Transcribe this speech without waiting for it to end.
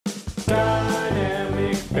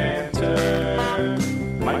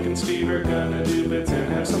Steve are gonna do bits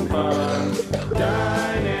and have some fun.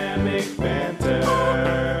 Dynamic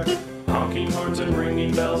banter. Honking horns and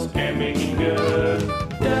ringing bells and making good.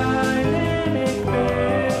 Dynamic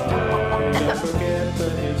banter. Don't forget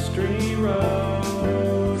the history road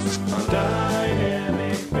on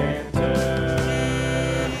Dynamic Banter.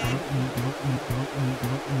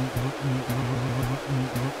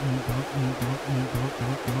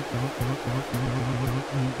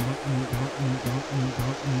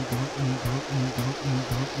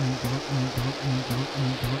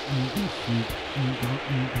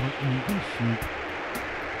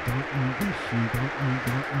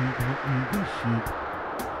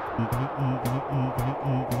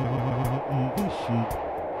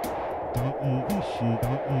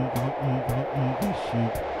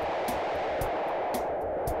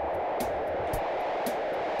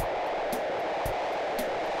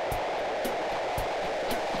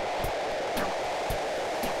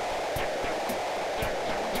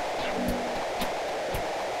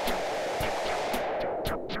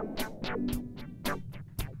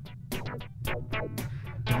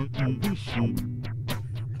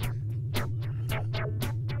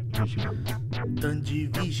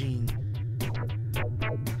 Vision.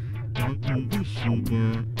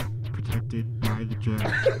 Protected by the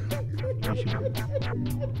dress.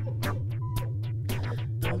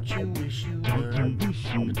 Don't you wish you were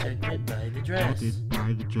protected by the dress?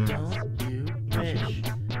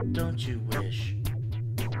 Don't you wish?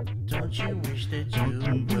 Don't you wish that you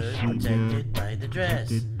were protected by the dress?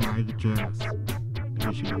 Protected by the dress.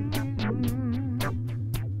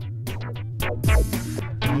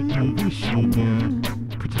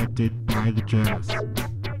 Protected by the dress. Protected by the dress.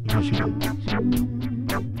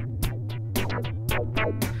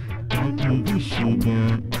 Protected by the dress.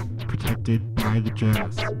 Protected by the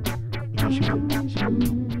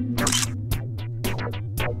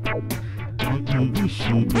dress.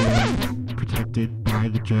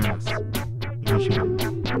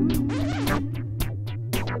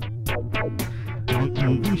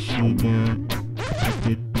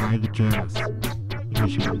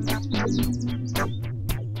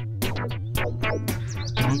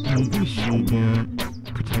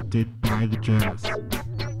 Protected by the dress.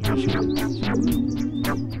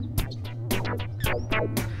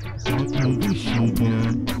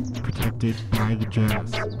 Protected by the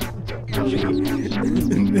dress.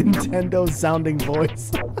 Nintendo sounding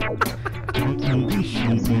voice.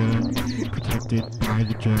 Protected by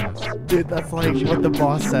the dress. Dude, that's like what the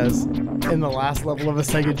boss says in the last level of a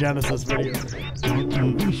Sega Genesis video.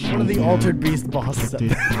 One of the Altered Beast bosses.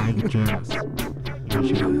 Protected by the dress.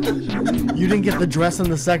 You didn't get the dress in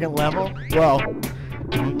the second level? Well,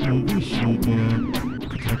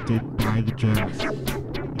 protected by the dress.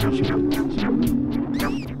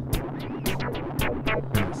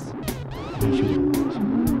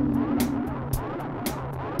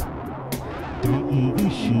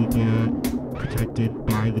 Protected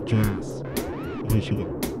by the dress.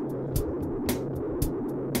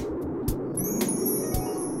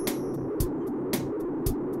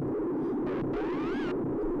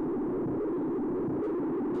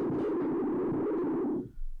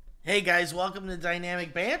 Hey guys, welcome to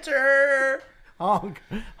Dynamic Banter. honk,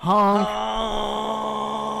 honk.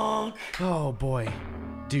 Honk. Oh boy.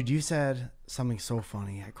 Dude, you said something so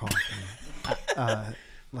funny at coffee.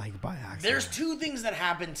 Like by accident. There's two things that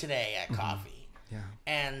happened today at coffee. Yeah.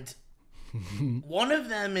 And one of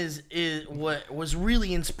them is what was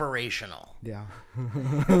really inspirational. Yeah.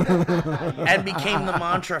 And became the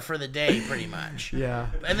mantra for the day pretty much. Yeah.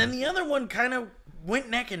 And then the other one kind of went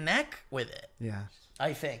neck and neck with it. Yeah.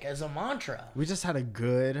 I think as a mantra. We just had a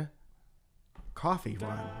good coffee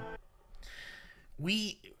run.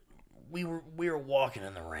 We were walking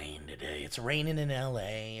in the rain today. It's raining in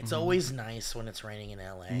LA. It's always nice when it's raining in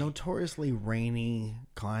LA. Notoriously rainy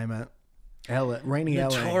climate. Rainy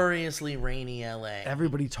Notoriously rainy LA.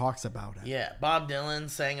 Everybody talks about it. Yeah, Bob Dylan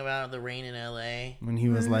sang about the rain in LA. When he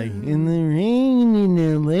was like, "In the rain in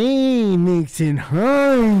LA makes it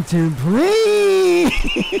hard to play."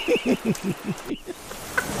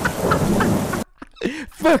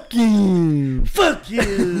 Fuck you. Fuck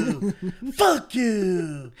you. Fuck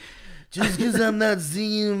you. Just because I'm not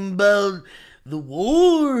singing about the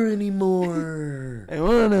war anymore. I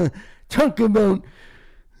want to talk about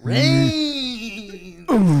rain.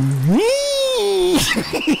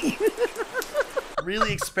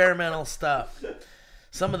 Really experimental stuff.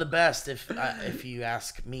 Some of the best, if you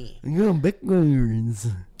ask me. Backwards.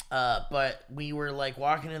 But we were like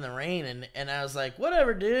walking in the rain, and I was like,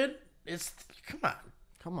 whatever, dude.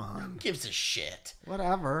 Come on. Who Gives a shit.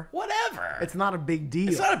 Whatever. whatever. It's not a big deal.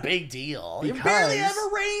 It's not a big deal. It Because- barely ever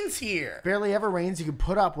rains here. Barely ever rains. You can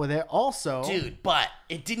put up with it. Also, Dude, but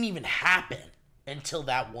it didn't even happen until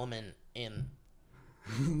that woman in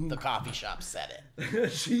the coffee shop said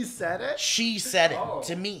it. she said it. She said it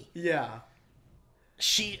to me. Yeah.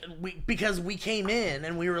 Because we came in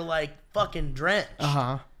and we were like fucking drenched. Uh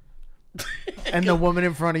huh. And the woman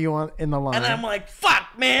in front of you in the line. And I'm like,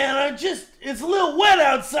 fuck, man, it's a little wet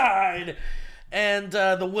outside. And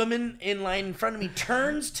the woman in line in front of me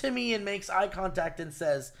turns to me and makes eye contact and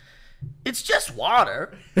says, it's just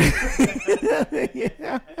water.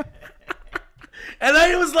 Yeah. And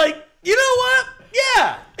I was like, you know what?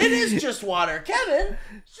 Yeah, it is just water. Kevin,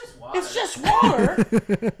 it's just water.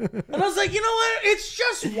 And I was like, you know what? It's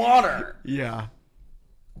just water. Yeah.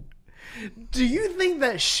 Do you think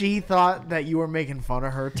that she thought that you were making fun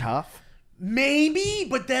of her tough? Maybe,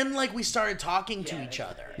 but then like we started talking to each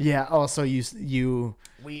other. Yeah. Oh, so you.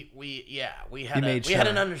 We had made an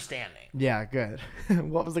sure. understanding. Yeah. Good.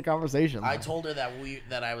 What was the conversation I like? told her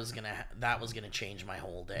that was gonna change my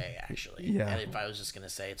whole day actually. Yeah. And if I was just gonna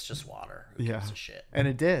say it's just water, who Yeah. gives a shit? And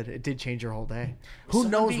it did. It did change your whole day. Who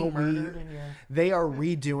Someone knows being what murdered in your... they are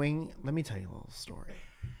redoing? Let me tell you a little story.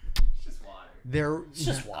 It's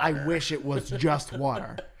just water. I wish it was just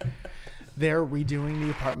water. They're redoing the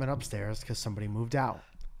apartment upstairs because somebody moved out.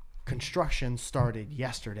 Construction started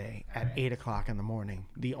yesterday at 8 o'clock in the morning.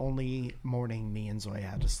 The only morning me and Zoe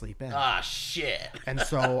had to sleep in. Ah, shit. And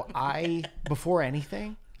so before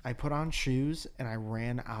anything, I put on shoes and I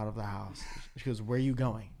ran out of the house. She goes, where are you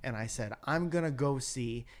going? And I said, I'm going to go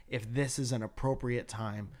see if this is an appropriate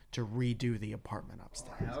time to redo the apartment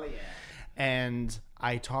upstairs. Hell yeah. And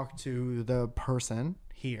I talked to the person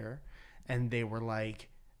here and they were like,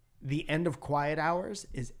 the end of quiet hours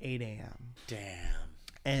is 8 a.m. Damn.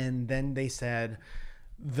 And then they said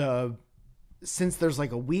since there's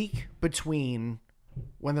like a week between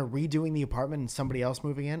when they're redoing the apartment and somebody else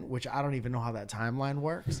moving in, which I don't even know how that timeline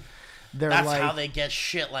works. That's like, how they get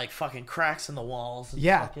shit like fucking cracks in the walls. And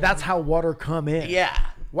yeah, fucking... that's how water come in. Yeah.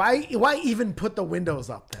 Why even put the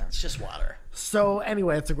windows up there? It's just water. So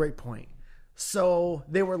anyway, it's a great point. So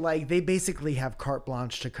they were like, they basically have carte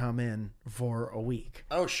blanche to come in for a week.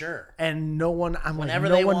 Oh, sure. And no one, Whenever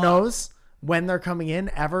no they one want. knows when they're coming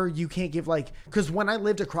in ever. You can't give like, because when I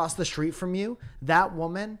lived across the street from you, that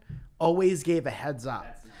woman always gave a heads up.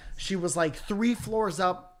 She was like 3 floors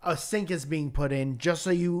up, a sink is being put in just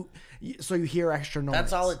so you hear extra noise.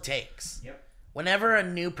 That's all it takes. Yep. Whenever a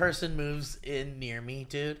new person moves in near me,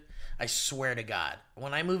 dude, I swear to God,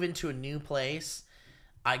 when I move into a new place,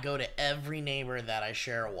 I go to every neighbor that I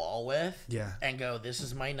share a wall with and go, this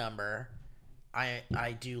is my number.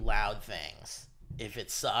 I do loud things. If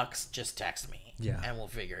it sucks, just text me. Yeah. And we'll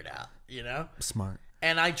figure it out, you know? Smart.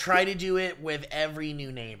 And I try to do it with every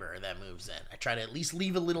new neighbor that moves in. I try to at least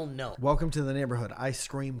leave a little note. Welcome to the neighborhood. I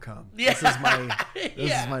scream come. Yeah. This is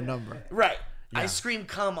Yeah. my number. Right. Yeah. I scream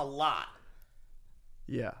come a lot.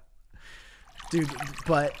 Yeah. Dude,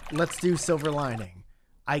 but let's do silver lining.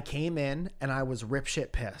 I came in and I was rip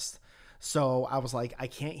shit pissed. So I was like, I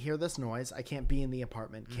can't hear this noise. I can't be in the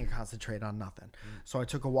apartment. Can't concentrate on nothing. So I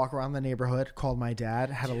took a walk around the neighborhood, called my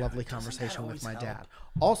dad, had a lovely conversation with my dad.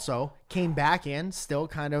 Also, came back in, still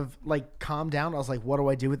kind of like calmed down. I was like, what do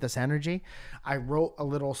I do with this energy? I wrote a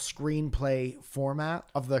little screenplay format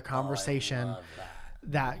of the conversation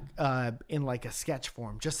that in like a sketch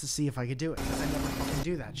form just to see if I could do it because I never fucking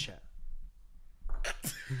do that shit.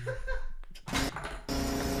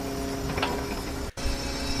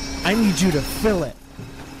 I need you to fill it.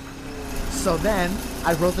 So then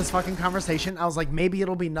I wrote this fucking conversation. I was like, maybe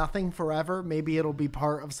it'll be nothing forever. Maybe it'll be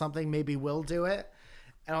part of something. Maybe we'll do it.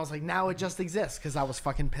 And I was like, now it just exists because I was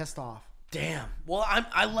fucking pissed off. Damn. Well,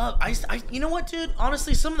 I you know what, dude?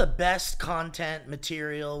 Honestly, some of the best content,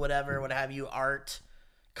 material, whatever, what have you, art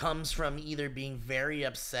comes from either being very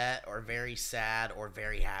upset or very sad or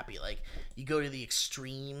very happy. Like, you go to the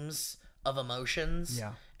extremes of emotions.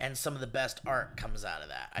 Yeah. And some of the best art comes out of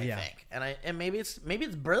that, I Yeah. think. And maybe it's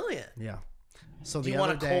brilliant. Yeah. So Do you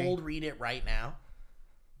want to cold read it right now?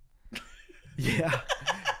 Yeah.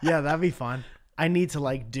 Yeah, that'd be fun. I need to go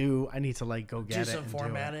get Do it. some and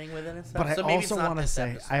formatting with it and stuff. But So I maybe it's also not want to this say,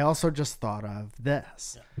 episode. I also just thought of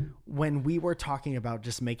this. When we were talking about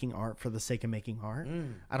just making art for the sake of making art,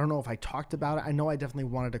 I don't know if I talked about it. I know I definitely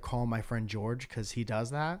wanted to call my friend George because he does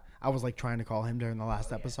that. I was like trying to call him during the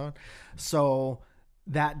last episode. So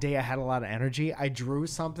that day I had a lot of energy. I drew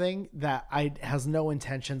something that has no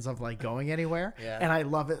intentions of like going anywhere. Yeah. And I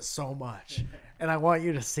love it so much. And I want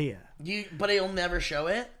you to see it. But he'll never show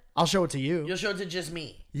it? I'll show it to you. You'll show it to just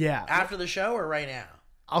me? Yeah. After the show or right now?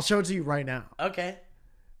 I'll show it to you right now. Okay.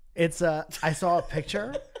 It's I saw a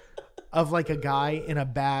picture of like a guy in a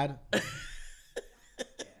bad.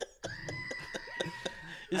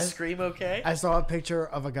 Is Scream okay? I saw a picture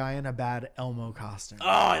of a guy in a bad Elmo costume. Oh,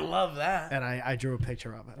 I love that. And I drew a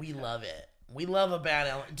picture of it. We love it. We love a bad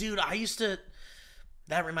Elmo. Dude, I used to...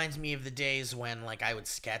 That reminds me of the days when, like, I would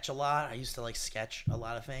sketch a lot. I used to, like, sketch a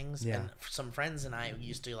lot of things. Yeah. And some friends and I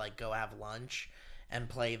used to, like, go have lunch and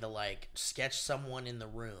play the, like, sketch someone in the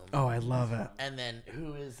room. Oh, I love it. And then,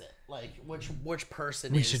 who is it? Like, which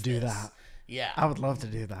person we is should do this? that. Yeah. I would love to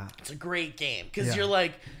do that. It's a great game because you're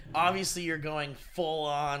like, obviously you're going full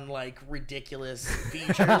on like ridiculous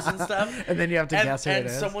features and stuff. And then you have to guess who it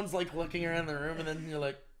is. And someone's like looking around the room and then you're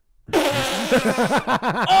like,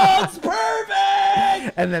 oh, it's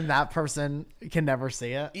perfect. And then that person can never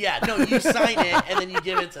see it. Yeah, no, you sign it and then you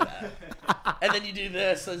give it to them. And then you do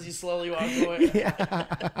this as you slowly walk away.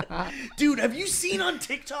 Yeah. Dude, have you seen on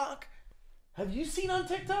TikTok? I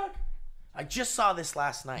just saw this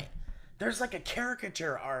last night. There's like a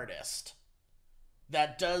caricature artist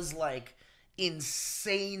that does like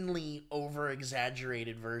insanely over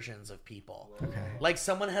exaggerated versions of people. Okay. Like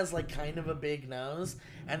someone has like kind of a big nose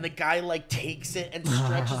and the guy like takes it and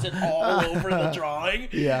stretches it all over the drawing.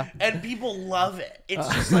 Yeah. And people love it. It's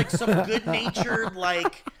just like some good natured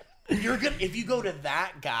like if you go to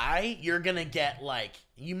that guy, you're gonna get like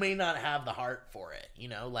you may not have the heart for it, you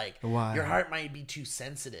know, like your heart might be too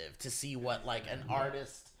sensitive to see what like an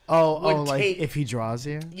artist like if he draws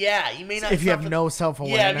you? Yeah, you may not. If you have no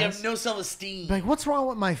self-awareness. Yeah, if you have no self-esteem. Like, what's wrong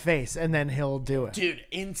with my face? And then he'll do it. Dude,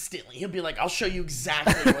 instantly. He'll be like, I'll show you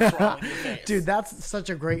exactly what's wrong with your face. Dude, that's such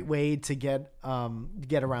a great way to get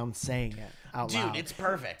around saying it out loud. Dude, it's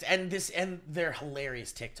perfect. And they're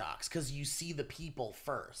hilarious TikToks because you see the people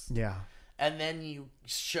first. Yeah. And then you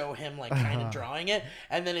show him like kind of drawing it,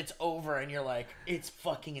 and then it's over, and you're like, "It's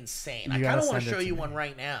fucking insane." I kind of want to show you one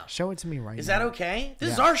right now. Show it to me right now. Is that okay?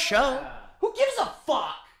 This is our show. Who gives a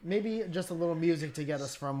fuck? Maybe just a little music to get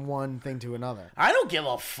us from one thing to another. I don't give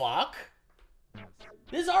a fuck.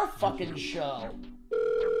 This is our fucking show.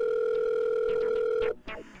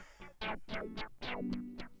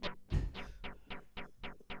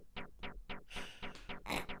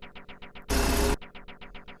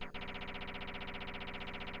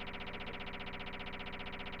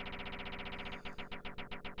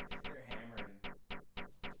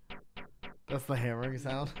 That's the hammering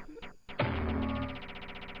sound.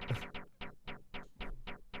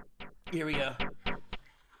 Here we go.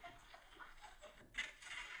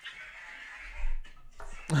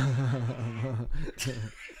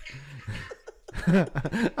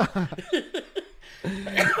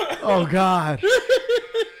 Oh God.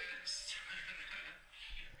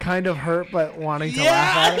 Kind of hurt, but wanting to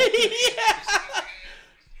laugh at it. Yeah.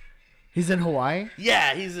 He's in Hawaii?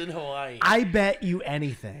 Yeah, he's in Hawaii. I bet you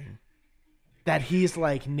anything that he's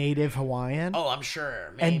like native Hawaiian. Oh, I'm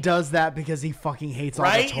sure. Maybe. And does that because he fucking hates all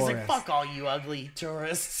the tourists. He's like, fuck all you ugly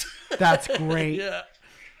tourists. That's great. Yeah.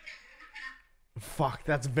 Fuck,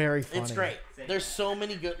 that's very funny. It's great. There's so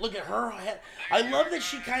many good. Look at her head. I love that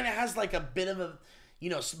she kind of has like a bit of a,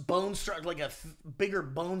 bone structure, like a bigger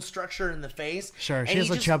bone structure in the face. Sure, she has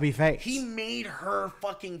a chubby face. He made her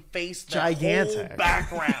fucking face the gigantic whole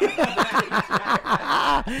background.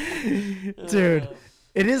 Dude,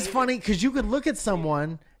 it is funny because you could look at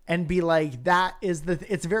someone and be like,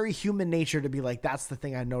 it's very human nature to be like, that's the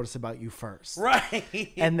thing I notice about you first.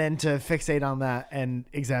 Right. And then to fixate on that and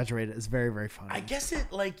exaggerate it is very, very funny. I guess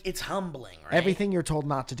it's humbling, right? Everything you're told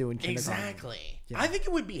not to do in kindergarten. Exactly. Yeah. I think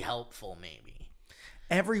it would be helpful, maybe.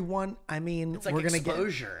 Everyone, I mean, it's like we're going to get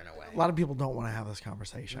exposure in a way. A lot of people don't want to have this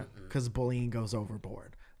conversation because bullying goes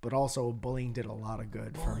overboard. But also, bullying did a lot of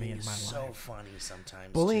good for me in my life. So funny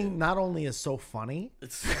sometimes. Bullying not only is so funny,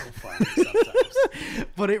 it's so funny sometimes,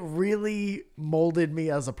 but it really molded me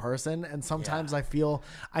as a person. And sometimes I feel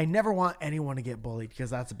I never want anyone to get bullied because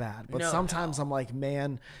that's bad. But sometimes I'm like,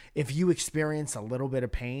 man, if you experience a little bit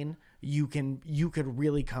of pain, you could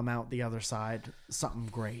really come out the other side something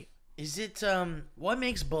great. Is it what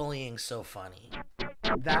makes bullying so funny?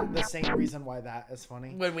 That the same reason why that is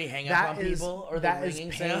funny. When we hang up on people or the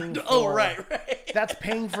ringing sound. Right. That's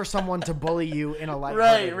paying for someone to bully you in a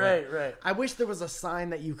lighthearted way. Right. I wish there was a sign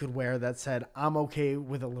that you could wear that said, "I'm okay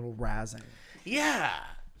with a little razzing." Yeah.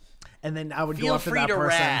 And then I would go up to that person. Feel free to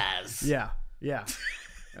razz. Yeah.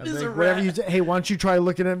 Whatever you say, hey, why don't you try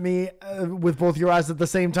looking at me with both your eyes at the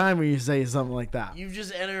same time when you say something like that? You've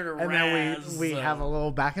just entered a and razz. And then we have a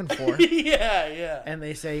little back and forth. Yeah. And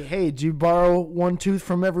they say, hey, did you borrow one tooth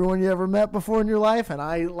from everyone you ever met before in your life? And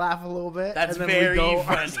I laugh a little bit. That's and then very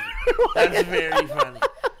funny. That's very funny.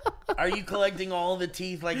 All Are you collecting all the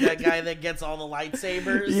teeth like that guy that gets all the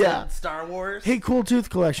lightsabers? Yeah. In Star Wars. Hey, cool tooth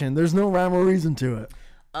collection. There's no rhyme or reason to it.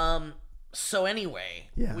 So anyway,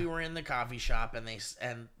 Yeah. we were in the coffee shop and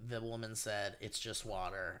the woman said it's just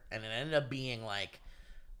water, and it ended up being like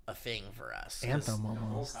a thing for us. Anthem The whole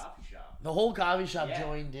almost. coffee shop. The whole coffee shop Yeah.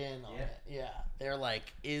 joined in on Yeah. it. Yeah, they're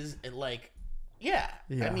like, is it like, yeah.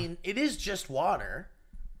 Yeah. I mean, it is just water.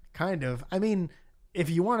 Kind of. I mean, if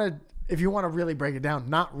you want to really break it down,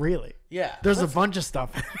 not really. Yeah, There's a bunch of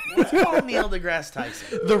stuff. let's call Neil deGrasse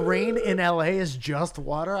Tyson. The rain in LA is just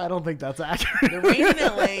water. I don't think that's accurate. The rain in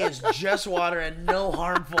LA is just water and no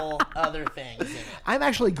harmful other things in it. I'm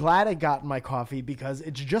actually glad I got my coffee because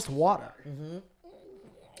it's just water.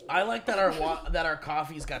 I like that our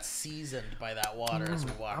coffees got seasoned by that water as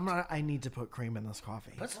we walked. I need to put cream in this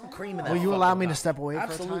coffee. Put some cream in that. Will you allow fucking me to coffee. step away for a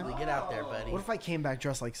Absolutely, time? get out there, buddy. What if I came back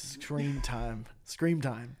dressed like Scream Time? Scream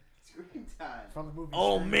Time. Screen time. From the movie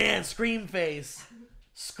Oh Scream. man, Scream Face,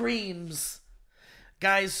 screams,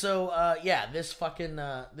 guys. So yeah, this fucking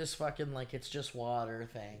like it's just water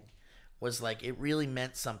thing was like it really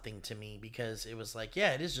meant something to me because it was like,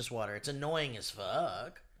 yeah, it is just water. It's annoying as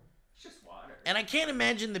fuck. It's just water. And I can't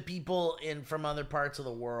imagine the people from other parts of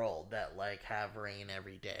the world that like have rain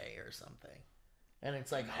every day or something. And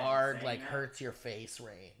it's like Imagine hard, saying like that. hurts your face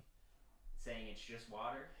rain. Saying it's just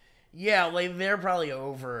water. Yeah, like they're probably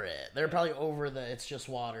over it. They're probably over the it's just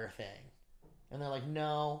water thing. And they're like,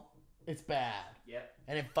 no, it's bad. Yep.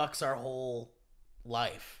 And it fucks our whole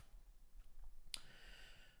life.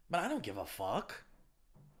 But I don't give a fuck.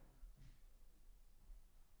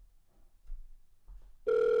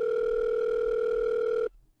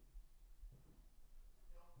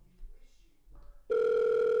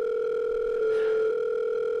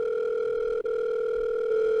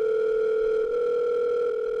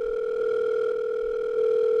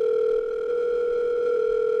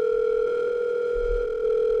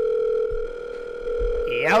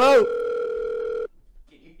 Hello.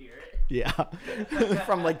 Can you hear it? Yeah.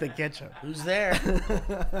 From like the kitchen. Who's there?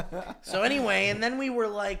 So anyway, and then we were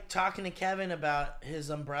like talking to Kevin about his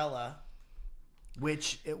umbrella.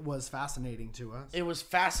 Which it was fascinating to us. It was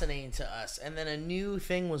fascinating to us. And then a new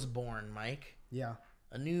thing was born, Mike. Yeah.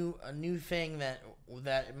 A new thing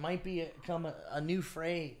that might become a new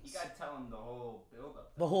phrase. You gotta tell him the whole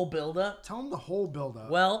build-up. The whole build-up. Tell them the whole build-up.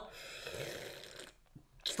 Well,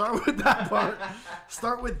 Start with that part.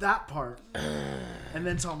 Start with that part. And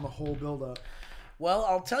then tell them the whole build-up. Well,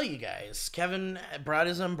 I'll tell you guys. Kevin brought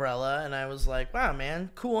his umbrella, and I was like, wow,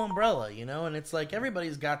 man, cool umbrella, you know? And it's like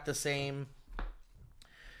everybody's got the same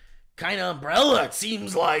kind of umbrella, it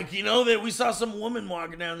seems like, you know, that we saw some woman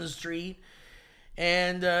walking down the street,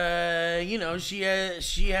 and, you know, she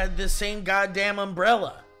had the same goddamn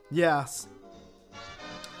umbrella. Yes.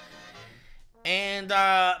 And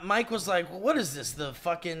Mike was like, well, what is this? The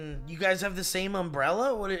fucking... You guys have the same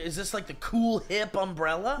umbrella? What is this, like the cool, hip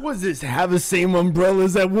umbrella? What's this? Have the same umbrella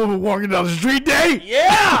as that woman walking down the street, Dave?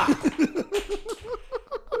 Yeah!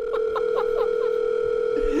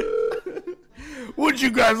 Would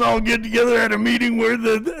you guys all get together at a meeting where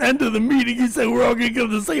the end of the meeting you said we're all gonna get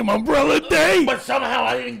the same umbrella day? But somehow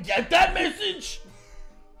I didn't get that message.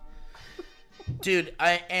 Dude,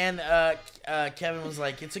 Kevin was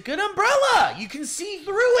like, it's a good umbrella. You can see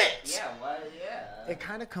through it. Yeah, what? Yeah. It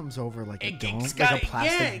kind of comes over like a dome, It's like a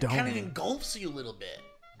plastic it dome. kind of engulfs you a little bit.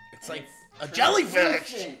 It's like a It's jellyfish.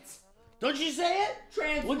 translucent. Don't you say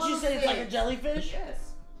it? Wouldn't you say it's like a jellyfish? Yes.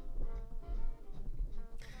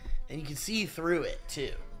 And you can see through it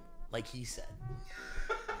too, like he said.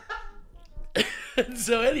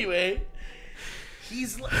 So anyway,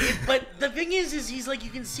 but the thing is he's like, you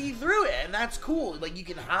can see through it, and that's cool. Like you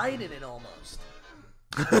can hide in it almost.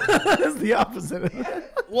 That's the opposite.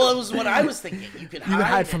 Well, it was what I was thinking. You could hide. You can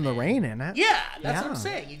hide in from the it. rain in it. Yeah, that's what I'm Yeah.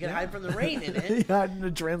 saying. You can hide from the rain in it. You hide in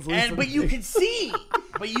the translucent. But you can see.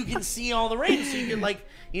 But you can see all the rain, so you can like,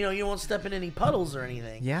 you know, you won't step in any puddles or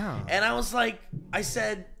anything. Yeah. And I was like, I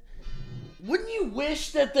said, wouldn't you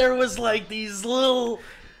wish that there was like these little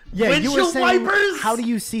Yeah, you were windshield saying, wipers? how do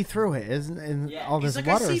you see through it? Isn't Yeah. all He's this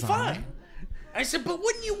like, water I see is on it? fine. I said, but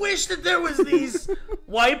wouldn't you wish that there was these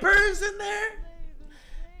wipers in there?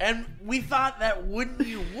 And we thought that wouldn't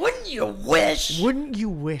you wish? Wouldn't you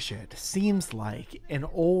wish it? Seems like an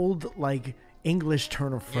old like English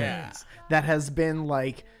turn of phrase Yeah. that has been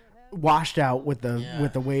like washed out with the Yeah.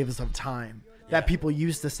 with the waves of time. That people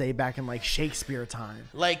used to say back in like Shakespeare time.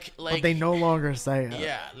 Like But they no longer say it.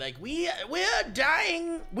 Yeah, like we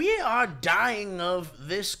are dying of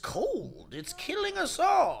this cold. It's killing us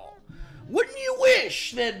all. Wouldn't you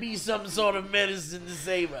wish there'd be some sort of medicine to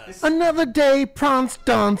save us? Another day prance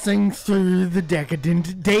dancing through the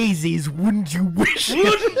decadent daisies. Wouldn't you wish it?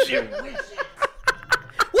 Wouldn't you wish it?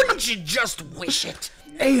 Wouldn't you just wish it?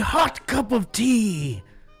 A hot cup of tea,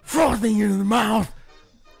 frothing in the mouth.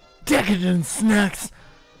 Decadent snacks,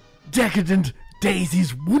 decadent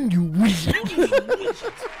daisies. Wouldn't you wish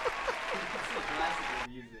it?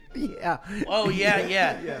 Yeah. Oh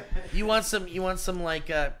yeah. You want some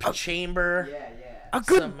like chamber? Yeah. A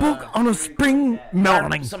good book on a spring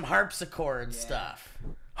morning. Some harpsichord stuff.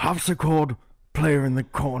 Harpsichord player in the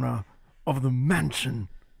corner of the mansion.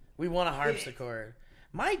 We want a harpsichord.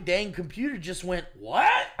 My dang computer just went,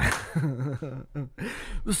 what?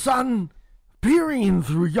 The sun peering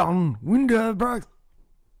through yon window breaks.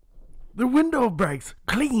 The window breaks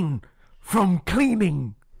clean from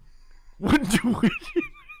cleaning. Wouldn't you wish it?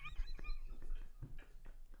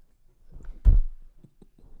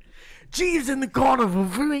 Jeeves in the corner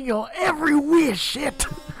fulfilling your every wish. Shit.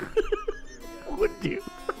 Wouldn't you?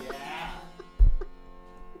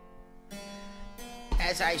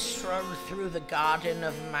 As I strolled through the garden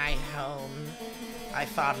of my home, I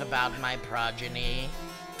thought about my progeny.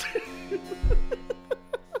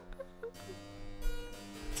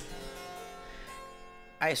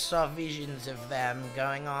 I saw visions of them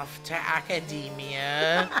going off to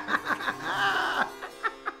academia.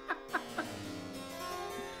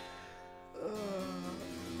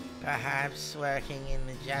 Perhaps working in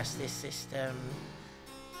the justice system.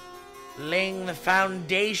 Laying the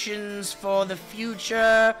foundations for the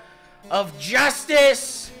future of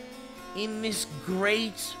justice in this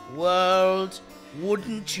great world.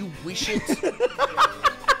 Wouldn't you wish it?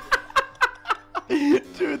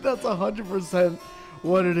 Dude, that's 100%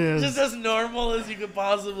 what it is. Just as normal as you could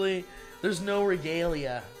possibly. There's no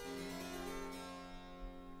regalia.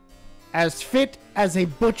 As fit as a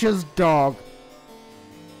butcher's dog.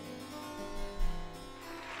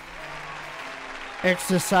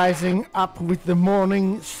 Exercising up with the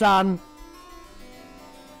morning sun.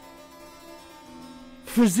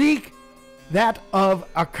 Physique that of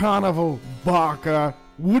a carnival barker.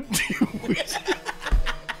 Wouldn't you wish?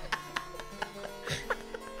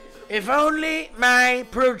 If only my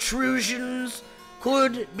protrusions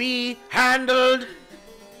could be handled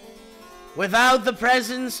without the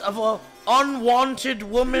presence of an unwanted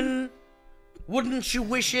woman. Wouldn't you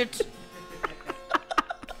wish it?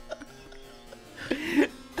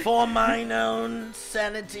 For mine own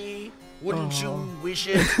sanity, wouldn't you wish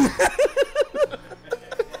it?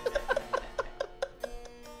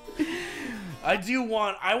 I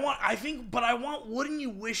want, wouldn't you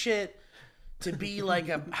wish it to be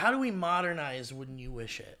like how do we modernize wouldn't you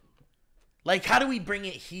wish it? Like, how do we bring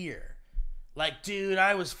it here? Like, dude,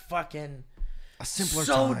 I was fucking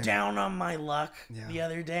so down on my luck the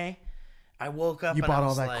other day. I woke up You and bought I all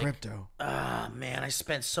was that like, crypto. Man, I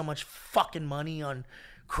spent so much fucking money on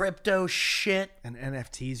crypto shit. And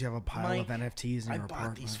NFTs. You have a pile of NFTs in your bought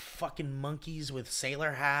apartment. these fucking monkeys with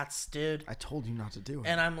sailor hats, dude. I told you not to do it.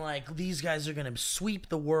 And I'm like, these guys are gonna sweep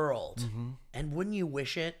the world. Mm-hmm. And wouldn't you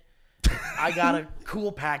wish it? I got a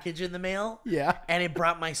cool package in the mail. Yeah. And it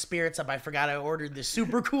brought my spirits up. I forgot I ordered this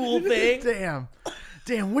super cool thing.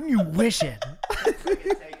 Damn, wouldn't you wish it?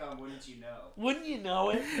 Take on Wouldn't You Know? Wouldn't you know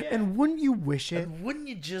it? Yeah. And wouldn't you wish it? And wouldn't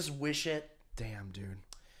you just wish it? Damn, dude.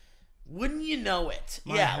 Wouldn't you know it?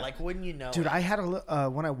 Like, wouldn't you know it? Dude, I had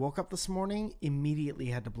when I woke up this morning, immediately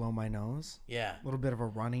had to blow my nose. Yeah. A little bit of a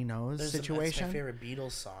runny nose situation. That's my favorite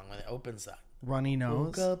Beatles song when it opens up. Runny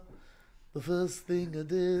nose. Woke up, the first thing I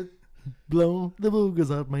did. Blow the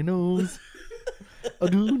boogers out my nose.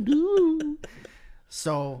 A-doo-doo.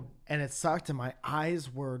 So, and it sucked, and my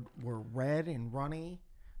eyes were red and runny.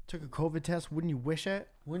 Took a COVID test. Wouldn't you wish it?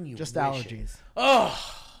 Wouldn't you Just wish allergies. It?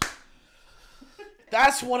 Oh,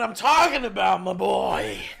 that's what I'm talking about, my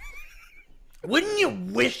boy. Wouldn't you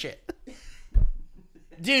wish it?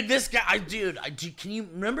 Dude, this guy, can you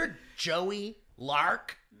remember Joey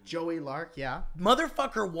Lark? Joey Lark, yeah.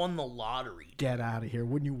 Motherfucker won the lottery. Get out of here.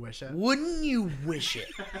 Wouldn't you wish it? Wouldn't you wish it?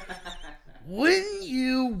 Wouldn't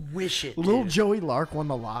you wish it, dude? Little Joey Lark won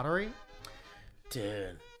the lottery?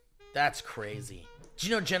 Dude, that's crazy. Do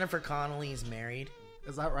you know Jennifer Connelly's married?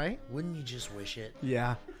 Is that right? Wouldn't you just wish it?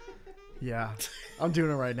 Yeah. Yeah. I'm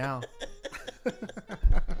doing it right now.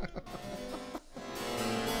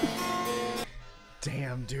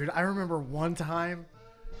 Damn, dude. I remember one time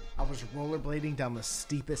I was rollerblading down the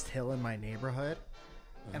steepest hill in my neighborhood,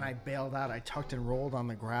 and I bailed out. I tucked and rolled on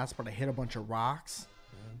the grass, but I hit a bunch of rocks.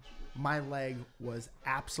 My leg was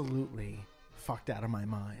absolutely fucked out of my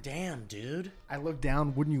mind. Damn, dude. I looked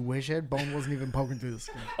down. Wouldn't you wish it? Bone wasn't even poking through the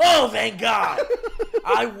skin. Oh, thank God.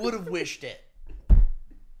 I would have wished it.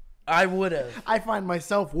 I would have. I find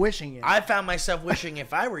myself wishing it. I found myself wishing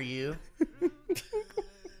if I were you.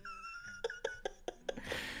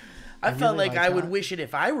 I felt really like like I would that. wish it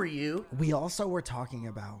if I were you. We also were talking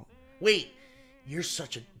about. Wait, you're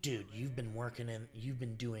such a dude. You've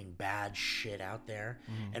been doing bad shit out there,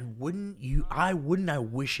 and wouldn't I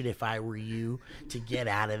wish it if I were you to get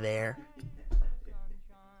out of there?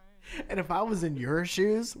 And if I was in your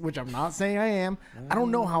shoes, which I'm not saying I am, I don't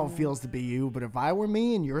know how it feels to be you, but if I were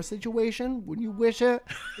me in your situation, wouldn't you wish it?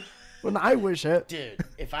 Wouldn't I wish it? Dude,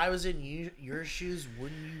 if I was in your shoes,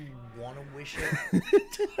 wouldn't you want to wish it?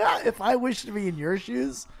 If I wished to be in your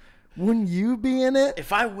shoes, wouldn't you be in it?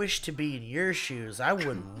 If I wished to be in your shoes, I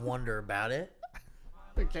wouldn't wonder about it.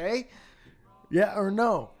 Okay. Yeah or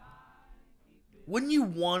no? Wouldn't you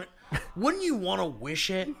want to wish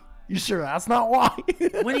it? You sure that's not why?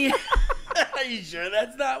 Are you sure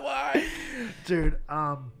that's not why? Dude,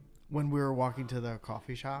 when we were walking to the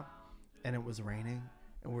coffee shop and it was raining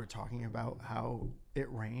and we were talking about how it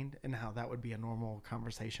rained and how that would be a normal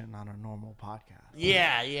conversation on a normal podcast.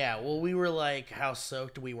 Yeah. Well, we were like how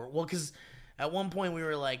soaked we were. Well, because at one point we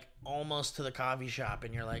were like almost to the coffee shop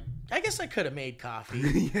and you're like, I guess I could have made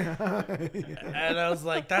coffee. Yeah. And I was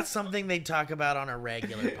like, that's something they talk about on a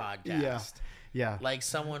regular podcast. Yeah. Like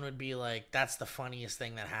someone would be like, that's the funniest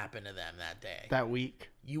thing that happened to them that day. That week.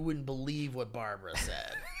 You wouldn't believe what Barbara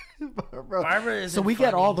said. Bro, Barbara isn't so we funny.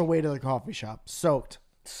 get all the way to the coffee shop soaked.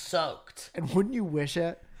 Soaked. And wouldn't you wish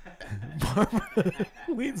it? Barbara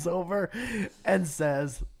leans over and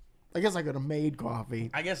says, I guess I could have made coffee.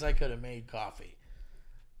 I guess I could have made coffee.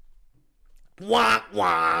 Wah,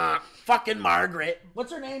 wah. Fucking Margaret.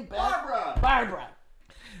 What's her name? Barbara.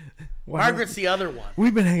 Margaret's the other one.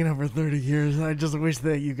 We've been hanging out for 30 years, and I just wish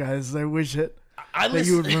that you guys, I wish it, that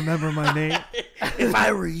you would remember my name. If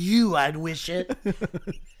I were you, I'd wish it.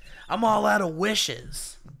 I'm all out of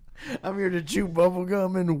wishes. I'm here to chew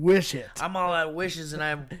bubblegum and wish it. I'm all out of wishes, and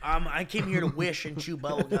I came here to wish and chew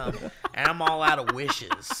bubblegum, and I'm all out of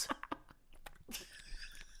wishes.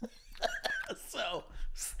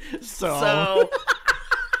 So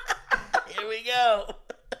here we go.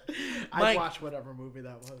 I watched whatever movie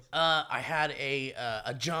that was. I had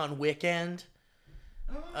a John Wick end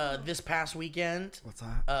this past weekend. What's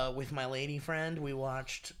that? With my lady friend, we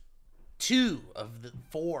watched 2 of the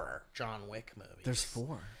 4 John Wick movies. There's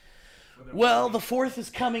 4. Well, the 4th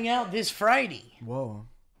is coming out this Friday. Whoa.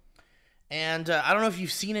 And I don't know if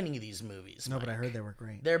you've seen any of these movies. No, Mike. but I heard they were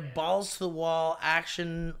great. They're balls to the wall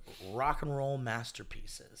action rock and roll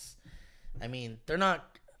masterpieces. I mean, they're not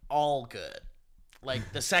all good.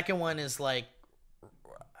 Like the second one is like,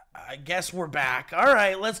 I guess we're back. All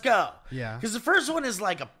right, let's go. Yeah. Because the first one is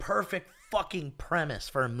like a perfect fucking premise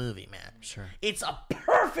for a movie, man. Sure. It's a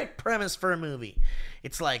perfect premise for a movie.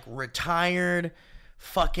 It's like retired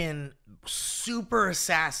fucking super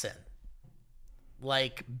assassin.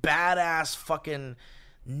 Like badass fucking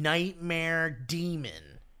nightmare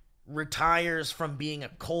demon retires from being a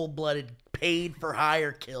cold-blooded paid for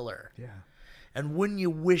hire killer. Yeah. And wouldn't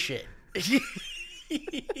you wish it?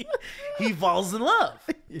 He falls in love.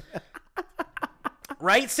 Yeah.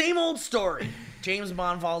 Right? Same old story. James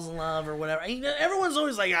Bond falls in love or whatever. Everyone's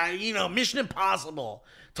always like, Mission Impossible.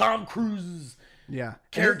 Tom Cruise's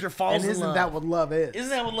character falls in love. And isn't that what love is? Isn't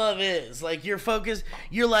that what love is? Like, you're focused.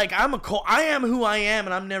 You're like, I am who I am,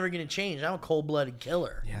 and I'm never going to change. I'm a cold-blooded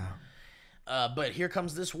killer. Yeah. But here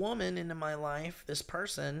comes this woman into my life. This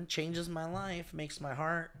person changes my life, makes my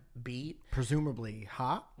heart beat. Presumably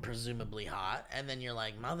hot. And then you're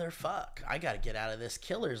like, motherfuck, I got to get out of this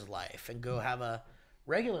killer's life and go have a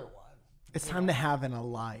regular one. It's time to have a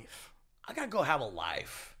life. I got to go have a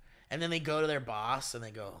life. And then they go to their boss and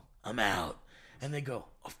they go, I'm out. And they go,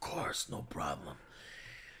 of course, no problem.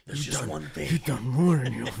 There's just one thing. You've done more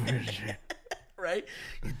than your fair share. Right?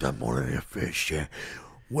 You've done more than your fair share.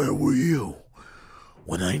 Where were you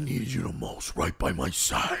when I needed you the most? Right by my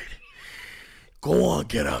side. Go on,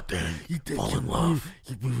 get out there and fall in love.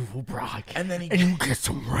 You beautiful bride. And then you get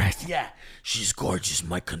some rest. Yeah, she's gorgeous.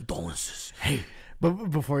 My condolences. Hey, but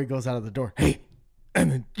before he goes out of the door, hey,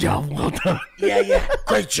 and then job well done. Yeah,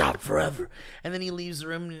 great job forever. And then he leaves the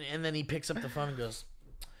room and then he picks up the phone and goes,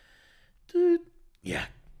 dude, yeah,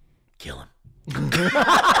 kill him.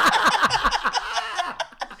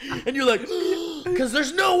 And you're like, Because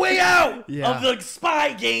there's no way out Yeah. of the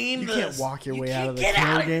spy game. You can't walk your way out of the get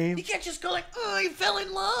kill game. You can't just go like, oh, I fell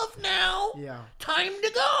in love now. Yeah. Time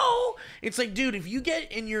to go. It's like, dude, if you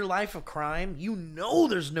get in your life of crime, you know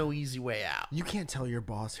there's no easy way out. You can't tell your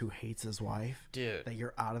boss who hates his wife, Dude, that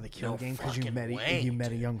you're out of the kill no game because you fucking met way,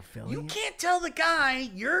 a young filly. you can't tell the guy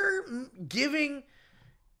you're giving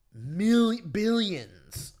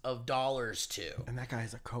billions of dollars to. And that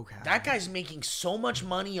guy's a coke addict. That guy's making so much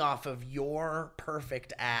money off of your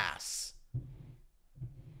perfect ass.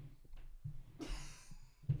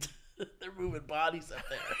 They're moving bodies up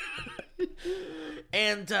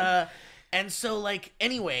there. And so, like,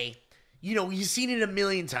 anyway, you know, you've seen it a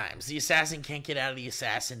million times. The assassin can't get out of the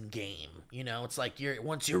assassin game. You know, it's like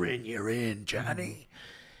once you're in, Johnny.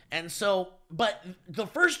 And so, but the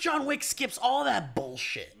first John Wick skips all that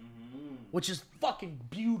bullshit, which is fucking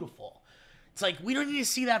beautiful. It's like, we don't need to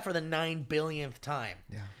see that for the 9 billionth time.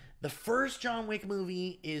 Yeah. The first John Wick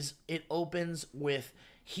movie it opens with,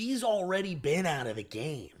 he's already been out of the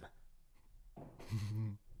game.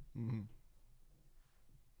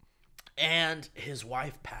 And his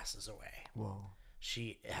wife passes away. Whoa.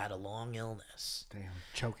 She had a long illness. Damn.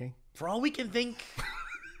 Choking? For all we can think,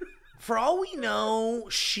 for all we know,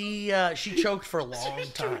 she choked for a long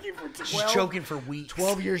time. She's choking for weeks.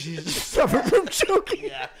 12 years she just suffered from choking.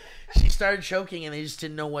 Yeah. She started choking and they just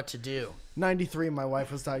didn't know what to do. 93, my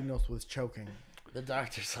wife was diagnosed with choking. The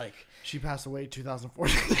doctor's like, She passed away in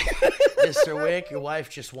 2014. Mr. Wick, your wife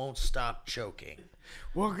just won't stop choking.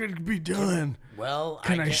 What could be done? Well,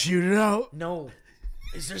 Can I shoot it out? No.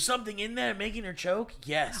 Is there something in there making her choke?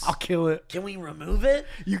 Yes. I'll kill it. Can we remove it?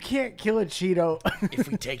 You can't kill a Cheeto. If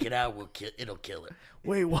we take it out, it'll kill it.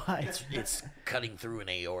 Wait, why? It's cutting through an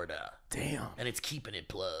aorta. Damn. And it's keeping it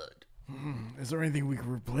plugged. Is there anything we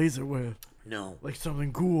can replace it with? No. Like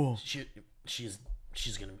something cool? She's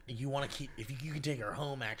gonna. You want to keep? If you can take her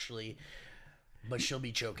home, actually, but she'll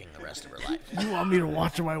be choking the rest of her life. You want me to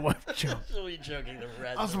watch my wife choke? She'll be choking the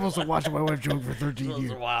rest. I was of supposed her to life. watch my wife choke for 13 I'm supposed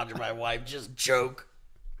years. to watch my wife just choke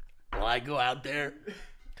while I go out there.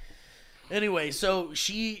 Anyway, so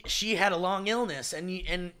she had a long illness, and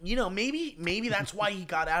you know, maybe that's why he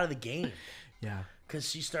got out of the game. Yeah. Because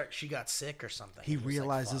she got sick or something. He It was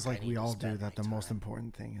realizes, fuck, I like need we to all do, spend that the my most time.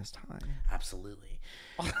 important thing is time. Absolutely.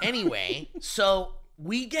 Anyway, so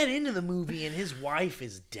we get into the movie and his wife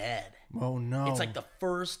is dead. Oh no! It's like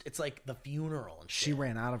it's like the funeral and shit. She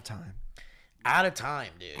ran out of time. Out of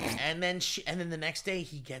time, dude. And then the next day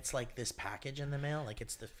he gets like this package in the mail, like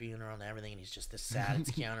it's the funeral and everything, and he's just this sad.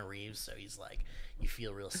 It's Keanu Reeves, so he's like, you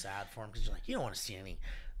feel real sad for him because you're like, you don't want to see anything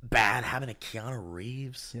bad happen to Keanu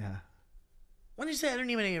Reeves. Yeah. When did you say I don't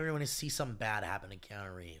even ever want to see something bad happen to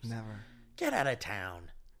Keanu Reeves? Never. Get out of town.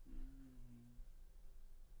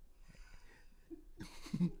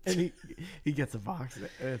 And he gets a box.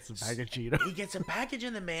 It's a bag of Cheetos. He gets a package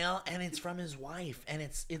in the mail, and it's from his wife, and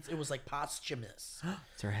it was like posthumous.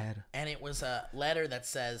 It's her head. And it was a letter that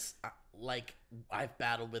says, like, I've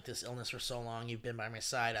battled with this illness for so long. You've been by my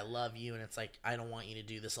side. I love you. And it's like, I don't want you to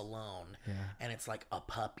do this alone. Yeah. And it's like a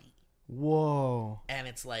puppy. Whoa. And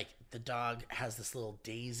it's like the dog has this little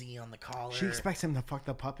daisy on the collar. She expects him to fuck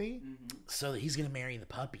the puppy? So he's going to marry the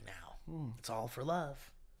puppy now. It's all for love.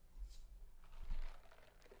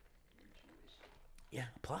 Yeah,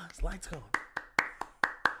 applause. Lights going.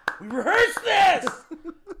 We rehearsed this!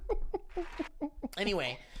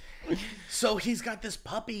 Anyway, so he's got this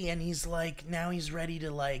puppy and he's like, now he's ready to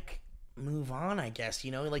like move on, I guess.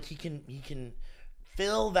 You know, like he can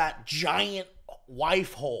fill that giant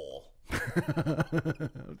wife hole.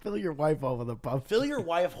 Fill your wife over the puppy. Fill your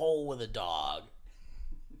wife hole with a dog.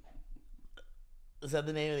 Is that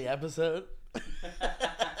the name of the episode?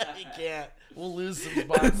 You can't. We'll lose some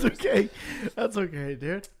sponsors. That's okay. That's okay,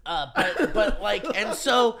 dude. But like, and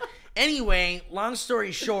so anyway, long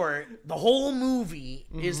story short, the whole movie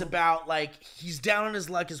is about like he's down on his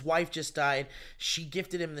luck. His wife just died. She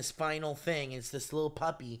gifted him this final thing. It's this little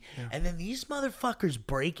puppy, and then these motherfuckers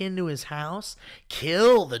break into his house,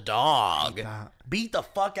 kill the dog, beat the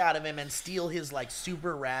fuck out of him, and steal his like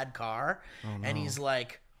super rad car. And he's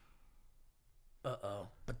like, uh-oh.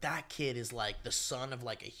 But that kid is like the son of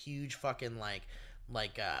like a huge fucking like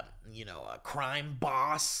you know, a crime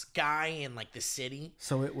boss guy in like the city.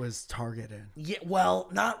 So it was targeted. Yeah, well,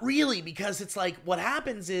 not really, because it's like what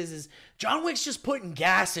happens is John Wick's just putting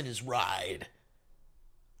gas in his ride.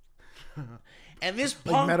 And this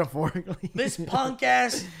Like punk, metaphorically. this punk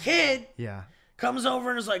ass kid Yeah. comes over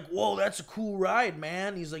and is like, "Whoa, that's a cool ride,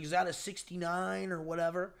 man." He's like, "Is that a 69 or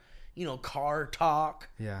whatever?" You know, car talk.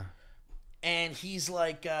 Yeah. And And he's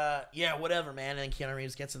like, yeah, whatever, man. And then Keanu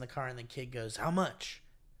Reeves gets in the car, and the kid goes, "How much?"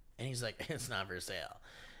 And he's like, it's not for sale.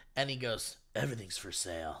 And he goes, everything's for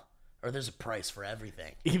sale. Or there's a price for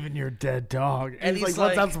everything. Even your dead dog. And he's like,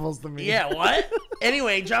 what's that supposed to mean? Yeah, what?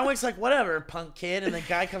 Anyway, John Wick's like, whatever, punk kid. And the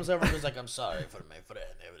guy comes over and goes like, I'm sorry for my friend.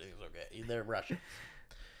 Everything's okay. They're Russian.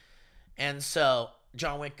 And so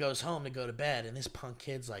John Wick goes home to go to bed. And this punk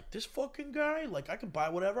kid's like, this fucking guy? Like, I can buy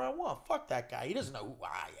whatever I want. Fuck that guy. He doesn't know who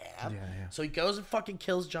I am. Yeah. So he goes and fucking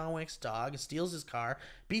kills John Wick's dog and steals his car,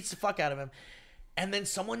 beats the fuck out of him. And then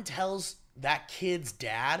someone tells that kid's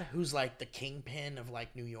dad, who's like the kingpin of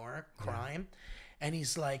like New York crime, and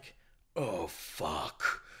he's like, oh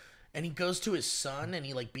fuck. And he goes to his son and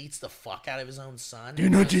he like beats the fuck out of his own son. You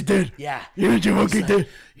know what you did? Yeah. You know what you fucking did?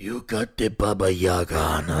 You got the Baba Yaga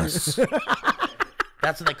on us.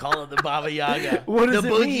 That's what they call it, the Baba Yaga. What does the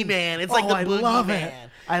it boogeyman. mean? It's like the I boogeyman. love it.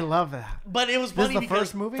 I love that. But it was This funny is the because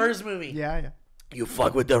first movie? First movie. Yeah. You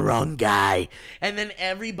fuck with the wrong guy. And then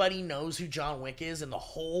everybody knows who John Wick is in the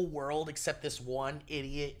whole world except this one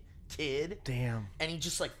idiot kid. Damn. And he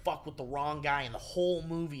just like fucked with the wrong guy, and the whole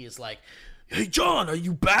movie is like, hey John, are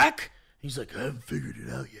you back? He's like, I haven't figured it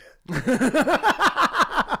out yet.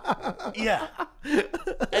 Yeah.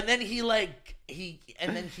 And then he's like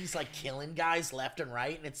killing guys left and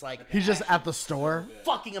right, and it's like He's just at the store.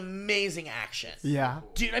 fucking amazing action. Yeah.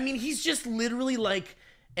 Dude, I mean, he's just literally like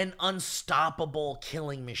an unstoppable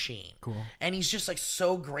killing machine. Cool. And he's just like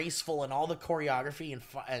so graceful, and all the choreography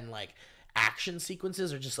and like action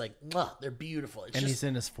sequences are just like, they're beautiful. It's And just, he's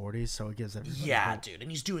in his 40s, so it gives everybody yeah, hope. dude. And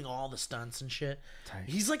he's doing all the stunts and shit. Tight.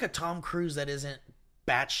 He's like a Tom Cruise that isn't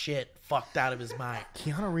batshit fucked out of his mind.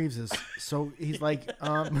 Keanu Reeves is so he's like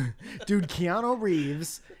dude, Keanu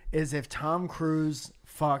Reeves is if Tom Cruise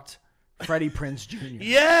fucked Freddie Prinze Jr.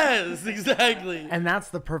 Yes, exactly. And that's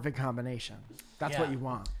the perfect combination. That's what Yeah. you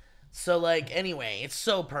want. So like, anyway, it's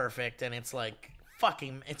so perfect, and it's like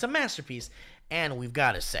fucking, it's a masterpiece. And we've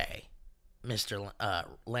got to say, Mr.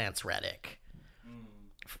 Lance Reddick,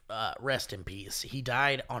 rest in peace. He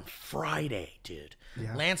died on Friday, dude.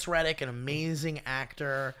 Yeah. Lance Reddick, an amazing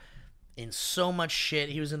actor in so much shit.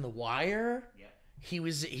 He was in The Wire. Yeah.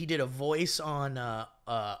 He did a voice on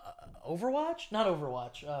Overwatch? Not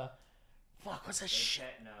Overwatch. Fuck, what's that shit?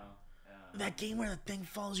 No. That game where the thing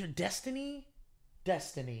follows your destiny?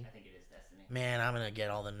 Destiny. I think it is Destiny. Man, I'm gonna get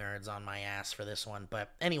all the nerds on my ass for this one.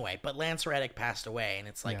 But anyway, Lance Reddick passed away, and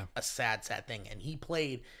it's like a sad thing. And he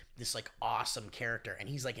played this like awesome character, and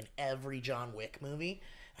he's like in every John Wick movie.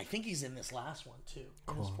 I think he's in this last one too,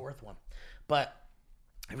 in his fourth one. But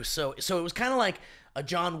it was so it was kind of like a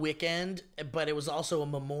John Wick end, but it was also a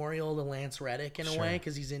memorial to Lance Reddick in a way,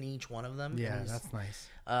 because he's in each one of them. Yeah, that's nice.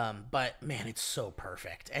 But man, it's so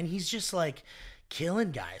perfect, and he's just like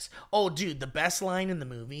killing guys. Oh, dude, the best line in the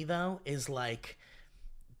movie though is like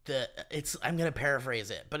I'm gonna paraphrase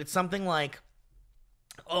it, but it's something like,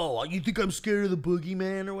 "Oh, you think I'm scared of the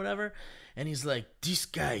boogeyman or whatever?" And he's like, "This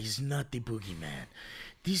guy is not the boogeyman.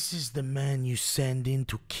 This is the man you send in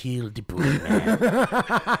to kill the boogeyman."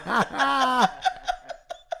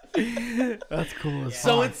 That's cool as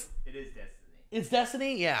So fuck. It is Destiny. It's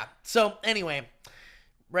Destiny, yeah. So anyway,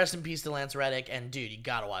 rest in peace to Lance Reddick, and dude, you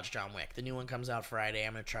gotta watch John Wick. The new one comes out Friday.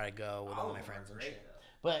 I'm gonna try to go with all my friends and shit.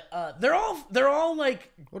 But they're all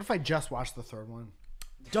like, What if I just watched the third one?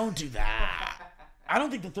 don't do that. I don't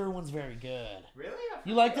think the third one's very good. Really?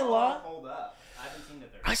 You liked it a lot? Hold up. I haven't seen the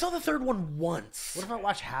third. I saw the third one once. What if I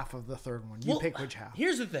watch half of the third one? You Well, pick which half.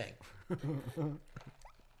 Here's the thing.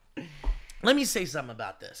 Let me say something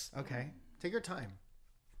about this. Okay. Take your time.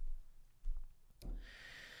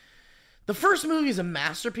 The first movie is a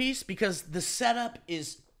masterpiece because the setup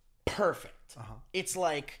is perfect. It's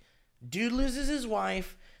like, dude loses his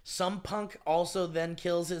wife, some punk also then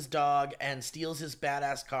kills his dog and steals his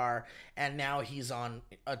badass car, and now he's on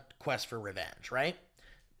a quest for revenge, right?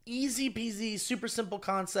 Easy peasy, super simple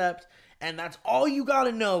concept, and that's all you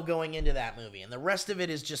gotta know going into that movie. And the rest of it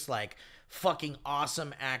is just like fucking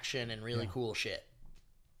awesome action and really cool shit.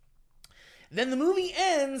 Then the movie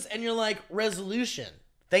ends and you're like, resolution.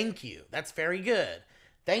 Thank you. That's very good.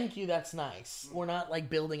 Thank you. That's nice. We're not like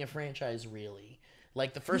building a franchise really.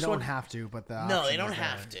 Like the first You don't one. have to, but the No, option they don't is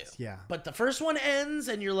have there. to. Yeah. But the first one ends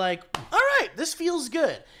and you're like, all right, this feels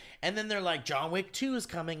good. And then they're like, John Wick 2 is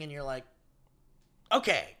coming, and you're like,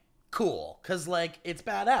 okay, cool. Because like, it's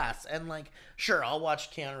badass. And like, sure, I'll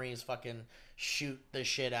watch Keanu Reeves fucking shoot the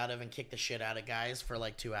shit out of and kick the shit out of guys for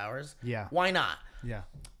like 2 hours. Yeah. Why not? Yeah.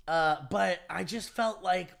 But I just felt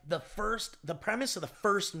like the premise of the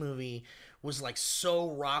first movie was like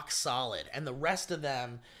so rock solid, and the rest of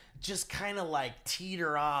them just kind of like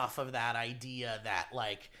teeter off of that idea that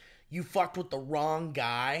like you fucked with the wrong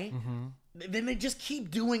guy then they just keep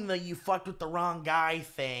doing the "you fucked with the wrong guy"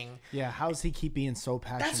 thing. Yeah, how does he keep being so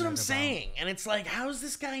passionate? That's what I'm saying. And it's like, how does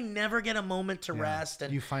this guy never get a moment to rest?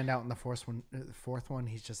 And you find out in the fourth one,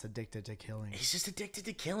 he's just addicted to killing. he's just addicted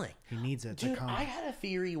to killing. He needs it Dude, to come. I had a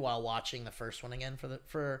theory while watching the first one again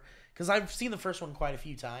because I've seen the first one quite a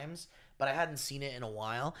few times, but I hadn't seen it in a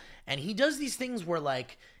while. And he does these things where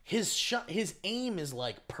like his aim is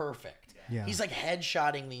like perfect. Yeah. He's like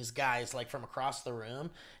headshotting these guys like from across the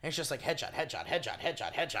room, and it's just like headshot, headshot, headshot,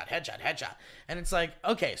 headshot, headshot, headshot, headshot. And it's like,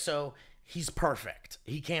 okay, so he's perfect.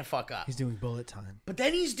 He can't fuck up. He's doing bullet time. But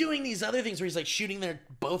then he's doing these other things where he's like shooting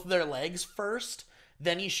both their legs first,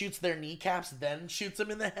 then he shoots their kneecaps, then shoots them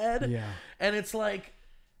in the head. Yeah. And it's like,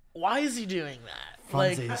 why is he doing that? Funsies.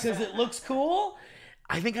 Like, because it looks cool?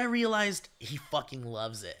 I think I realized he fucking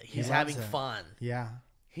loves it. He's having fun. Yeah.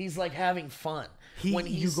 He's like having fun.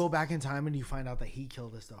 You go back in time and you find out that he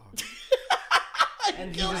killed his dog.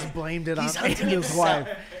 And he just blamed it on his wife.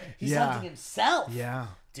 He's hunting himself. Yeah.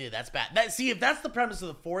 Dude, that's bad. See, if that's the premise of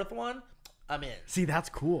the fourth one, I'm in. See, that's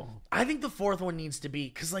cool. I think the fourth one needs to be,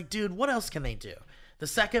 because, like, dude, what else can they do? The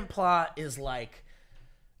second plot is like,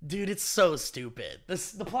 dude, it's so stupid.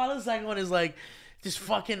 The plot of the second one is like, this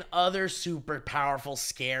fucking other super powerful,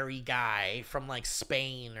 scary guy from, like,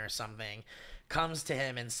 Spain or something comes to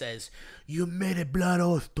him and says, "You made a blood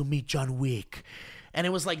oath to me, John Wick." And it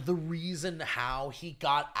was like the reason how he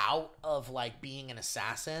got out of like being an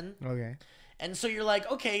assassin. Okay. And so you're like,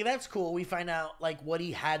 okay, that's cool. We find out like what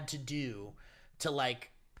he had to do to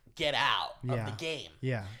like get out of the game.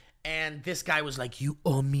 Yeah. And this guy was like, "You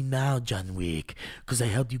owe me now, John Wick, because I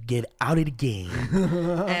helped you get out of the game."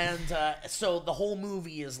 And so the whole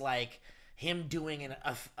movie is like him doing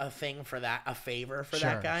a thing for that, a favor for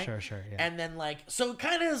that guy. Sure, yeah. And then like, so it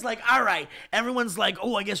kind of is like, all right, everyone's like,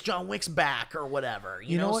 oh, I guess John Wick's back or whatever.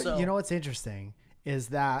 You know what? You know what's interesting is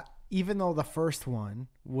that even though the first one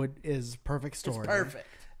is perfect story, it's perfect.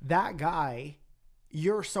 That guy,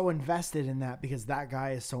 you're so invested in that because that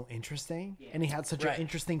guy is so interesting and he had such an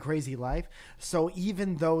interesting, crazy life. So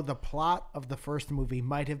even though the plot of the first movie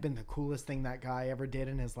might have been the coolest thing that guy ever did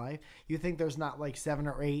in his life, you think there's not like 7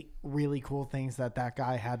 or 8 really cool things that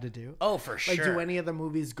guy had to do? Oh, for sure. Like, do any of the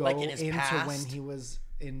movies go Like in his into past? when he was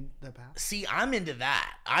in the past? See, I'm into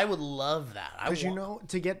that. I would love that. Because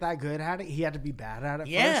to get that good at it, he had to be bad at it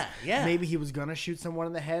first. Yeah. Maybe he was gonna shoot someone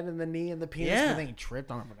in the head and the knee and the penis, but then he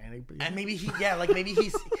tripped on a banana. And maybe he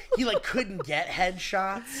like couldn't get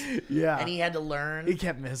headshots. Yeah. And he had to learn. He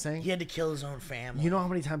kept missing. He had to kill his own family. You know how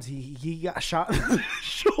many times he got shot in the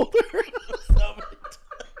shoulder? So many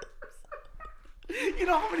times. You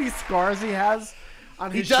know how many scars he has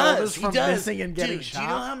on his shoulders from missing and getting shot? Do you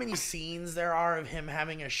know how many scenes there are of him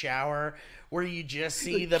having a shower where you just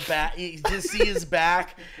see the back, you just see his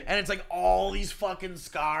back, and it's like all these fucking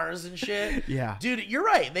scars and shit? Yeah. Dude, you're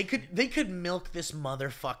right. They could milk this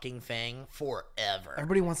motherfucking thing forever.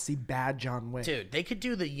 Everybody wants to see bad John Wick. Dude, they could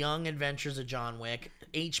do the Young Adventures of John Wick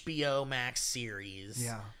HBO Max series.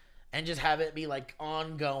 Yeah. And just have it be like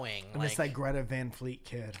ongoing. And it's like Greta Van Fleet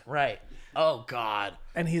kid. Right. Oh God.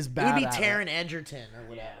 And he's It bad. would be Taron Egerton or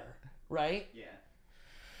whatever. Right? Yeah.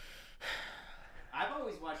 I've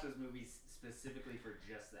always watched those movies specifically for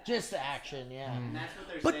just that. Just the action, yeah. And that's what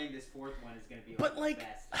they're saying this fourth one is going to be but the like-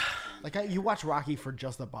 best action. Like you watch Rocky for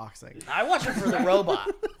just the boxing. I watch it for the robot.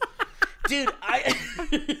 Dude, I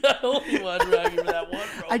only watch Rocky for that one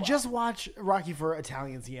robot. I just watch Rocky for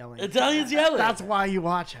Italians yelling. Italians yelling. That's why you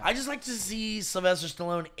watch it. I just like to see Sylvester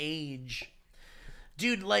Stallone age.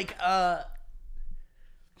 Dude, like, I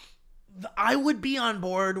would be on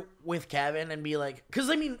board with Kevin and be like, because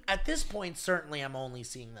I mean, at this point, certainly I'm only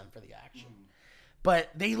seeing them for the action. But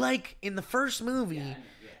they like, in the first movie,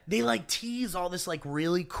 they like tease all this like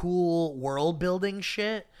really cool world building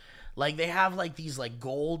shit. Like they have like these like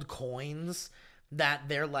gold coins that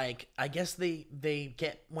they're like, I guess they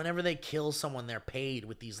get, whenever they kill someone, they're paid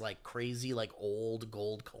with these like crazy like old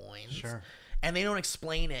gold coins. Sure. And they don't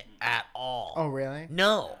explain it at all. Oh, really?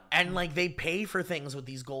 No. And like they pay for things with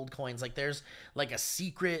these gold coins. Like there's like a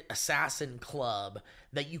secret assassin club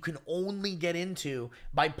that you can only get into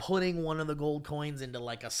by putting one of the gold coins into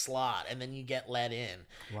like a slot, and then you get let in.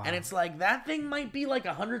 Wow. And it's like that thing might be like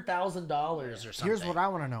 $100,000 or something. Here's what I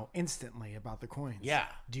want to know instantly about the coins. Yeah.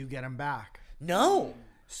 Do you get them back? No.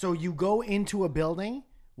 So you go into a building.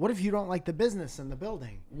 What if you don't like the business in the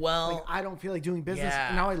building? Well, like, I don't feel like doing business. yeah.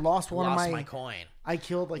 And now I lost one of my coin. I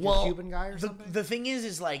killed like a Cuban guy or something. The thing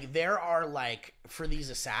is like there are like, for these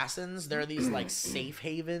assassins, there are these like safe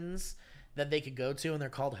havens that they could go to, and they're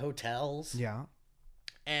called hotels. Yeah.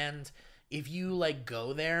 And if you like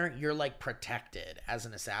go there, you're like protected as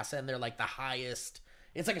an assassin. They're like the highest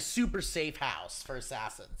It's like a super safe house for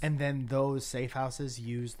assassins. And then those safe houses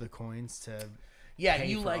use the coins to pay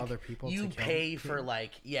you for like other people. you to kill pay people? for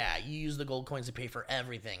like you use the gold coins to pay for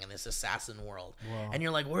everything in this assassin world. Whoa. And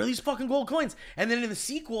you're like, where are these fucking gold coins? And then in the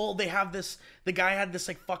sequel, they have this. The guy had this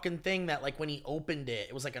like fucking thing that like when he opened it,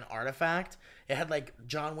 it was like an artifact. It had like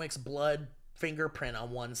John Wick's blood fingerprint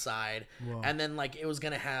on one side. Whoa. And then like it was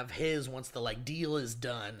gonna have his once the like deal is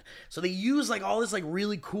done. So they use like all this like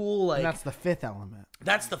really cool like. And that's the fifth element.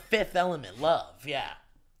 That's the fifth element, love. Yeah,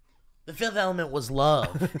 the fifth element was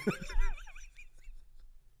love.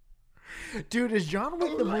 Dude, is John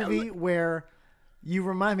Wick the movie where you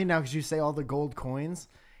remind me now because you say all the gold coins?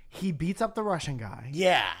 He beats up the Russian guy.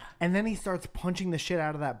 Yeah. And then he starts punching the shit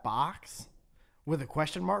out of that box with a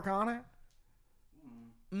question mark on it.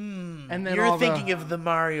 And then You're thinking of the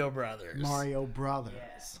Mario Brothers. Mario Brothers.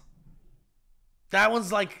 Yeah. That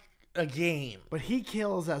one's like a game. But he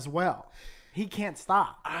kills as well. He can't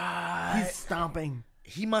stop. He's stomping.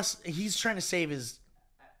 He's trying to save his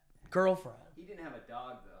girlfriend. He didn't have a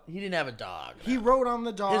dog though. He didn't have a dog. He rode on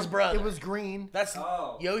the dog. His brother. It was green. That's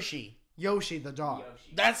Oh. Yoshi. Yoshi the dog.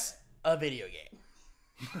 Yoshi. That's a video game.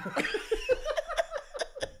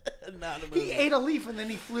 Not a movie. He ate a leaf and then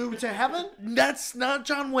he flew to heaven. That's not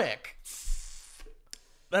John Wick.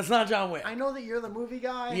 That's not John Wick. I know that you're the movie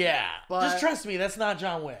guy. Yeah. But- Just trust me, that's not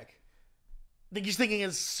John Wick. I think you're thinking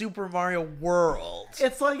of Super Mario World.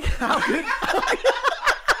 It's like how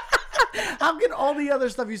can all the other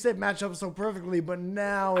stuff you said match up so perfectly, but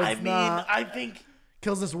now it's not. I think.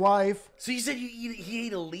 Kills his wife. So you said he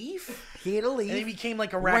ate a leaf? He ate a leaf. And he became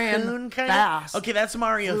like a ran raccoon kind fast, of? Okay, that's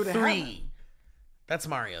Mario flew to 3. heaven. That's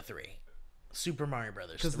Mario 3. Super Mario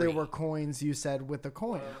Brothers 3. Because there were coins, you said, with the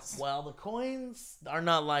coins. Well, the coins are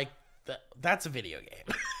not like... That's a video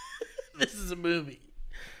game. This is a movie.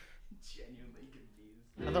 Genuinely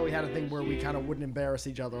confused. I thought we had a thing where we kind of wouldn't embarrass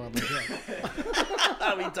each other on the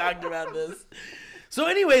show. We talked about this. So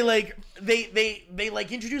anyway, like they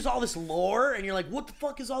like introduce all this lore, and you're like, what the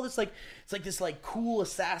fuck is all this? Like, it's like this like cool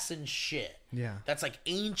assassin shit. Yeah. That's like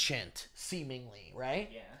ancient, seemingly, right?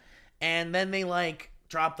 Yeah. And then they like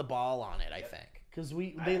drop the ball on it. I think because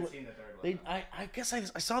I haven't seen the third one. I guess I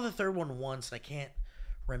saw the third one once, and I can't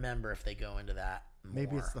remember if they go into that.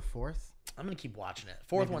 Maybe it's more. the fourth. I'm gonna keep watching it.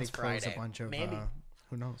 Fourth Maybe one's they close Friday. a bunch of, Maybe.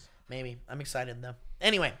 Who knows? Maybe. I'm excited though.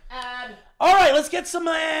 Anyway. All right, let's get some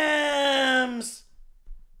lambs.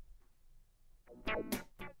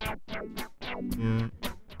 Yeah,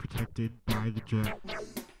 protected by the jet.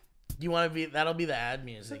 You want to be? That'll be the ad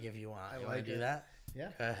music if you want. You want like to do it. that? Yeah.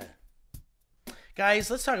 Go ahead. Guys,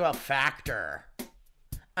 let's talk about Factor.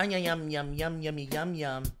 Yum, yum, yum, yummy, yum,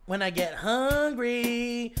 yum. When I get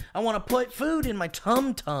hungry, I want to put food in my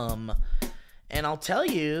tum-tum. And I'll tell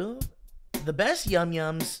you, the best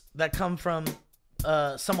yum-yums that come from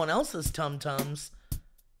someone else's tum-tums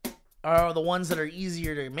are the ones that are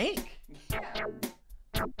easier to make.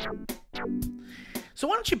 So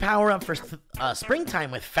why don't you power up for springtime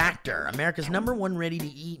with Factor, America's #1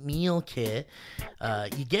 ready-to-eat meal kit.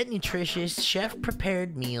 You get nutritious,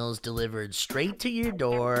 chef-prepared meals delivered straight to your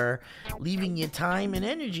door, leaving you time and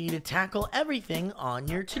energy to tackle everything on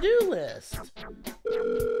your to-do list.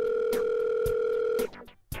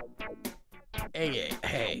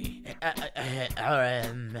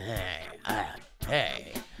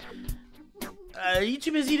 Hey. Are you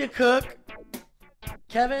too busy to cook,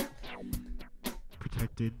 Kevin?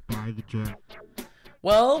 Protected by the jet.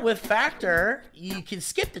 Well, with Factor, you can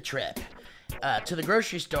skip the trip to the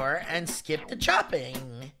grocery store and skip the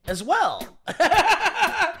chopping as well.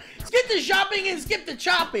 Skip the shopping and skip the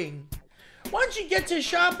chopping. Why don't you get to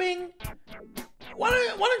shopping? Why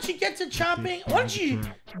don't you get to chopping? Why don't you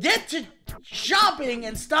get to shopping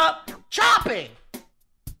and stop chopping?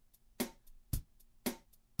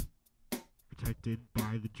 Protected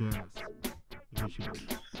by the jazz.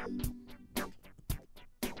 Initiative.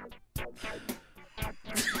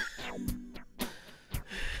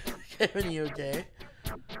 Kevin, you okay?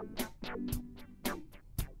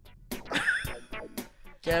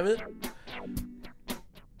 Kevin?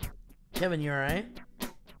 Kevin, you alright?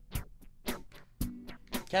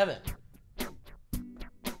 Kevin?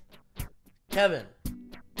 Kevin?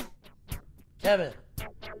 Kevin?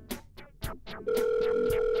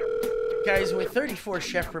 Guys, with 34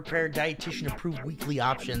 chef-prepared, dietitian-approved weekly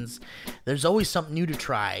options, there's always something new to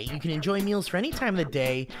try. You can enjoy meals for any time of the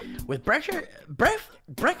day with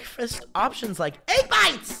breakfast options like egg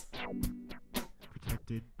bites,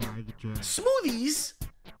 Protected by the jazz. smoothies,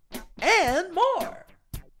 and more.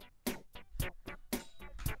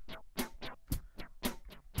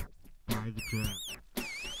 By the jazz.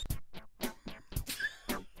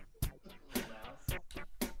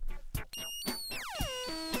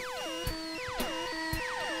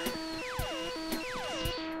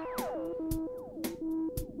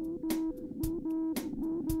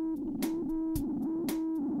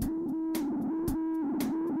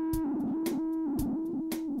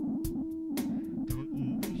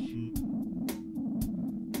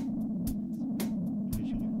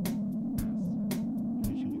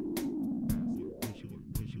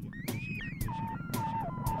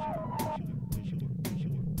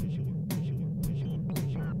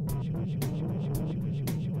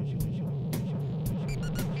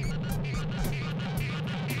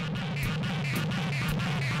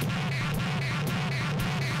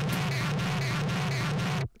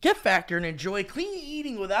 Get Factor and enjoy clean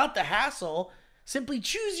eating without the hassle. Simply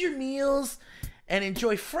choose your meals and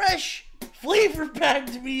enjoy fresh,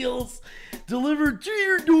 flavor-packed meals delivered to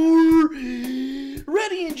your door,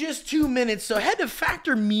 ready in just 2 minutes. So head to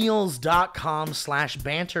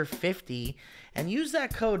factormeals.com/banter50 and use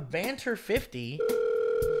that code banter50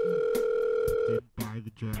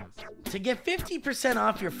 to get 50%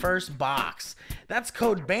 off your first box. That's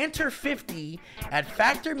code banter50 at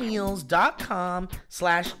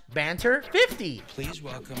factormeals.com/banter50. Please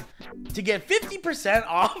welcome To get 50%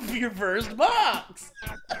 off your first box.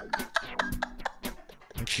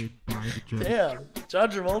 Damn,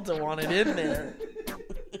 John Travolta wanted in there.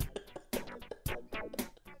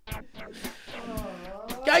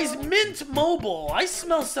 Guys, Mint Mobile. I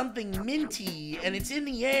smell something minty, and it's in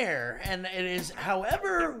the air, and it is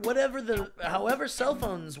however cell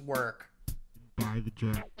phones work. Buy the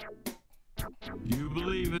jet. You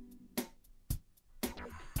believe it.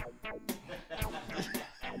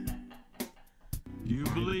 You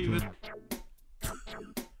believe it.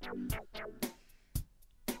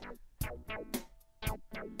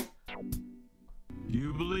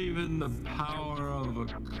 You believe in the power of a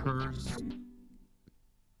curse.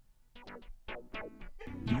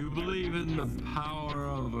 You believe in the power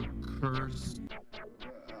of a curse.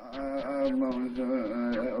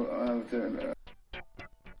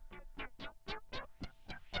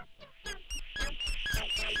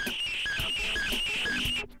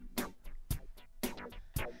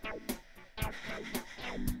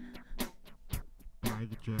 Buy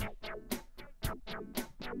the jet.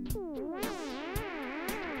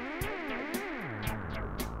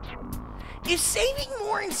 If saving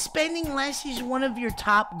more and spending less is one of your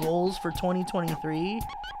top goals for 2023,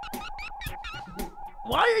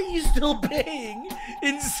 why are you still paying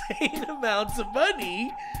insane amounts of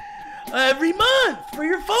money every month for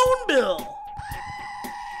your phone bill?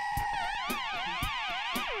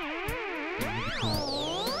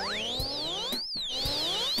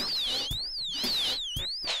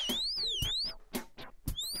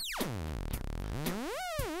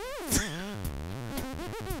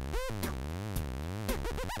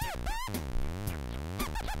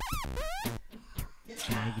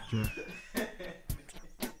 Buy the jet.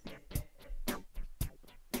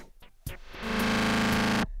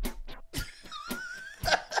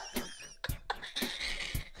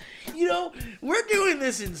 You know, we're doing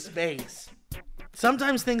this in space.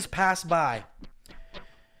 Sometimes things pass by.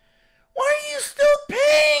 Why are you still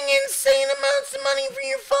paying insane amounts of money for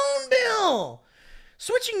your phone bill?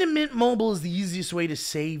 Switching to Mint Mobile is the easiest way to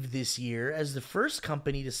save this year as the first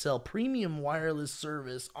company to sell premium wireless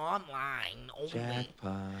service online only.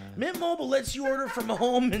 Jackpot. Mint Mobile lets you order from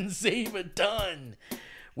home and save a ton,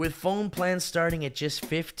 with phone plans starting at just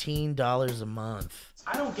 $15 a month.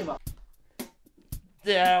 I don't give a.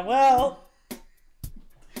 Yeah, well,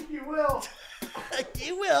 You will.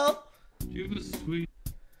 you will. You were sweet.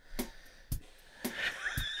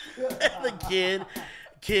 The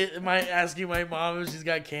kid might asking my mom if she's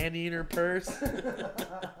got candy in her purse.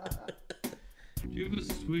 You were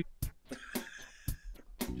sweet.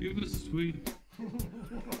 You were sweet.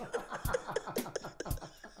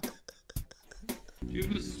 You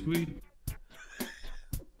were sweet.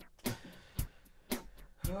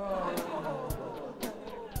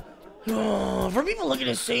 For people looking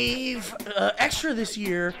to save extra this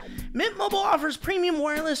year, Mint Mobile offers premium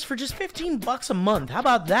wireless for just $15 a month. How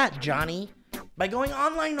about that, Johnny? By going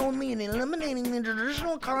online only and eliminating the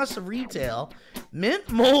traditional costs of retail, Mint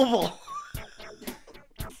Mobile.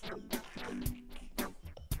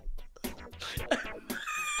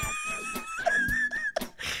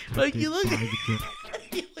 Like you look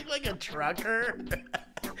like a trucker.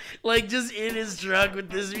 Like just in his truck with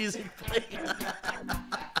this music playing.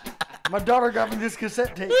 My daughter got me this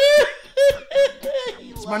cassette tape.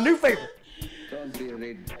 It's my new favorite. Don't be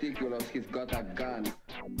ridiculous, he's got a gun.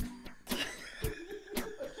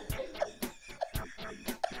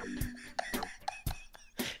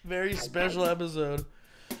 Very special episode.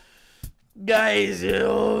 Guys,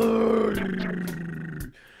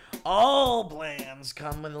 all plans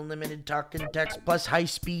come with unlimited talk and text plus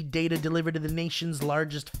high-speed data delivered to the nation's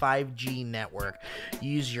largest 5G network.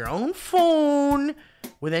 Use your own phone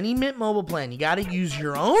with any Mint Mobile plan. You gotta use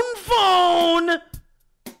your own phone.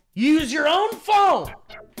 Use your own phone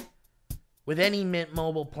with any Mint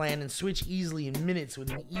Mobile plan and switch easily in minutes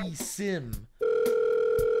with an eSIM.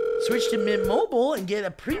 Switch to Mint Mobile and get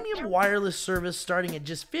a premium wireless service starting at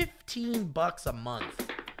just $15 a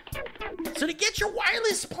month. So to get your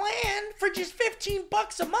wireless plan for just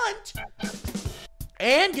 $15 a month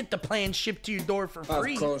and get the plan shipped to your door for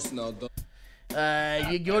free. Of course not.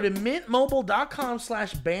 You go to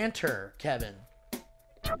mintmobile.com/banter, Kevin.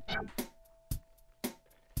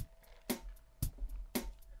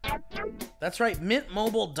 That's right,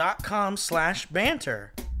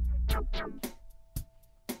 mintmobile.com/banter.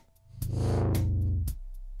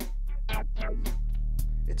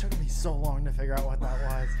 It took me so long to figure out what that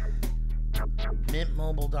was.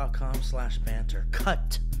 mintmobile.com/banter.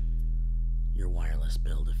 Cut your wireless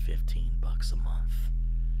bill to $15 a month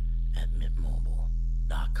at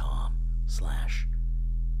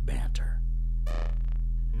mintmobile.com/banter.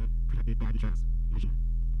 Protected by the transmission.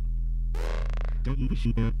 Don't need a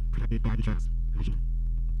seatbelt. Protected by the transmission.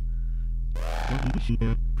 Don't need a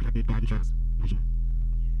seatbelt. Protected by the transmission.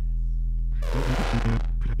 Don't need a seatbelt.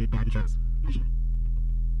 Protected by the transmission.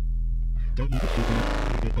 Don't need a seatbelt.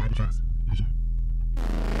 Protected by the transmission.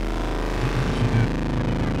 Don't need a seatbelt. Protected by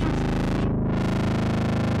the transmission.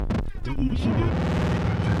 Don't need a seatbelt. Protected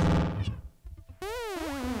by the transmission.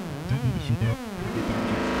 Don't need a seatbelt. Protected by the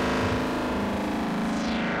transmission.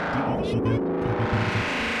 Don't need a seatbelt.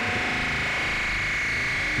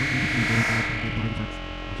 Protected by the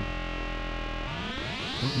transmission.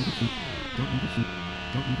 Don't need a seat. Don't need a seat.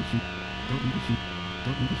 Don't need a seat. Don't need a seat.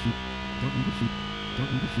 Don't need a seat. Don't need a seat. Don't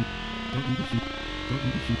need a seat. Don't need a seat. Don't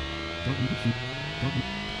need a seat. Don't need a seat. Don't need.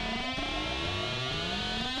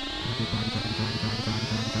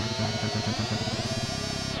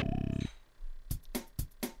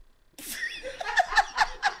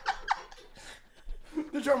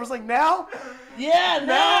 The drummer's like, now? Yeah,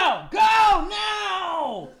 now! Go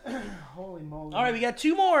now! Holy moly. All right, we got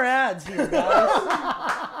 2 more ads here,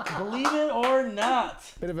 guys. Believe it or not.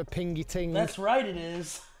 Bit of a pingy ting. That's right, it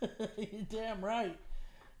is. You're damn right.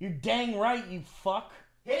 You're dang right, you fuck.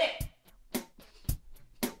 Hit it!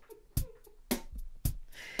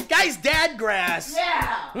 Guys, dad grass.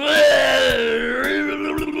 Yeah!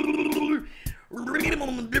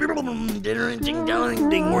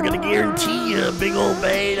 We're gonna guarantee you a big old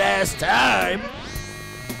badass time.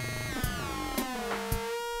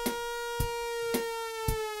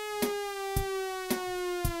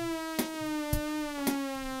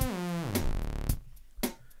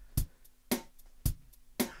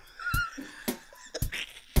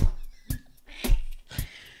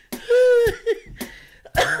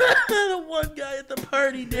 The one guy at the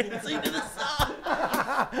party dancing to the song.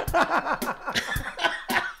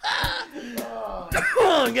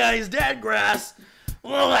 Oh, guys, dad grass.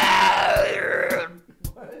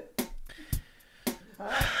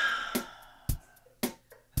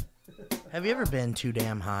 Have you ever been too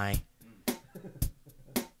damn high?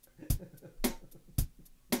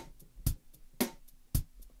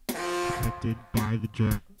 Protected by the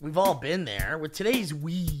jack. We've all been there. With today's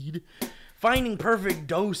weed, finding perfect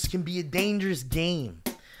dose can be a dangerous game.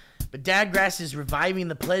 But Dadgrass is reviving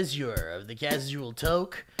the pleasure of the casual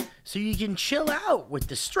toke so you can chill out with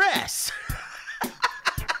the stress.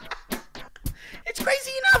 It's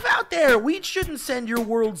crazy enough out there. Weed shouldn't send your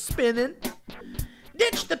world spinning.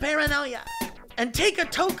 Ditch the paranoia and take a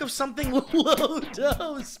toke of something low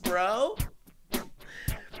dose, bro.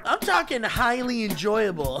 I'm talking highly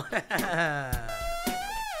enjoyable.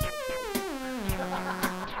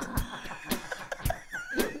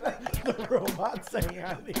 The robot saying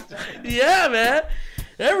highly enjoyable. Yeah, man.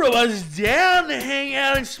 That robot's down to hang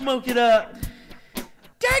out and smoke it up.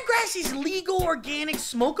 Dadgrass is legal, organic,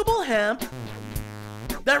 smokable hemp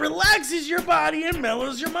that relaxes your body and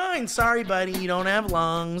mellows your mind. Sorry, buddy, you don't have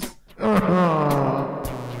lungs.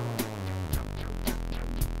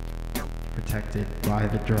 Protected by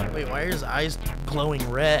the drug. Wait, why are his eyes glowing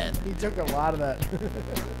red? He took a lot of that.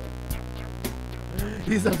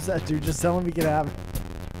 He's upset, dude. Just tell him he can have it.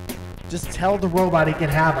 Just tell the robot he can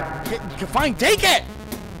have it. Fine, take it!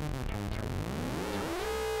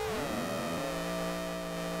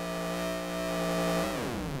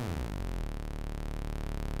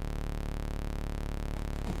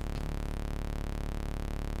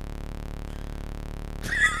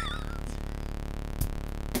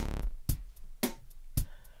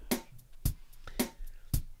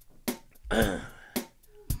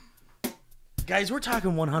 Guys, we're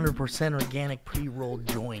talking 100% organic pre-rolled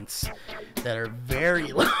joints that are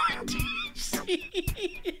very low in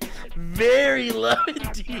THC. Very low in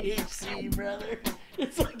THC, brother.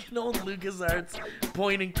 It's like an old LucasArts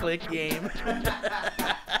point and click game.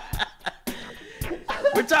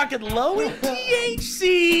 We're talking low in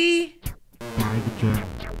THC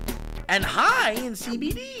and high in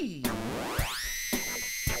CBD.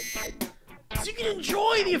 So you can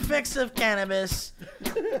enjoy the effects of cannabis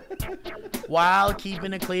while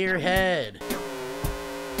keeping a clear head.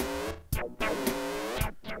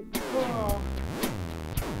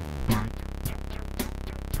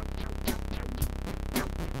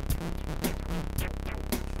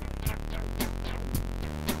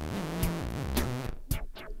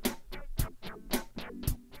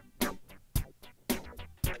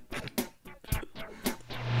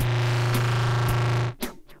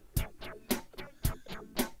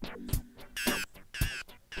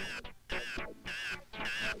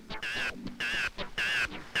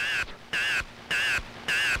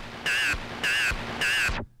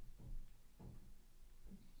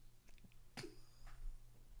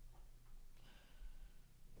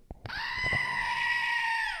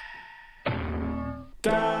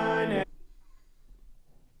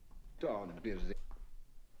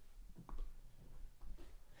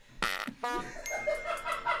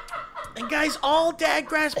 And guys, all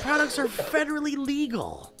Dadgrass products are federally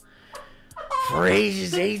legal for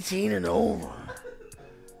ages 18 and over.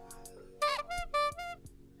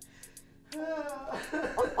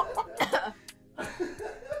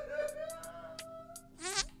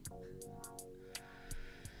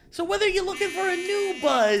 So whether you're looking for a new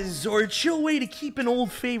buzz or a chill way to keep an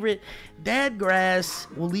old favorite,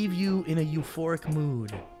 Dadgrass will leave you in a euphoric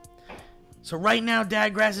mood. So right now,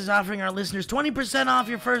 Dadgrass is offering our listeners 20% off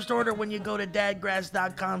your first order when you go to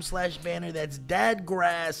dadgrass.com/banter. That's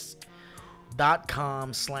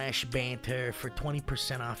dadgrass.com/banter for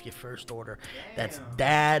 20% off your first order. That's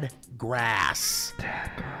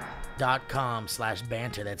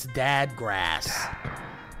dadgrass.com/banter. That's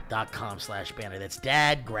dadgrass.com/banter. That's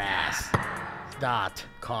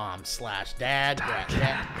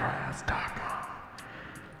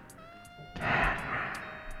dadgrass.com/dadgrass.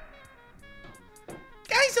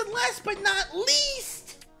 Guys, and last but not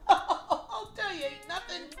least, I'll tell you, ain't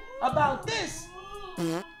nothing about this.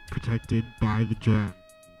 Protected by the drag.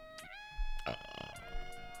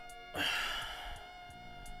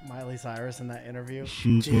 Miley Cyrus in that interview.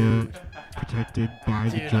 Dude. Protected by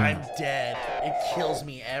the Dude, drag. I'm dead. It kills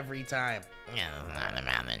me every time.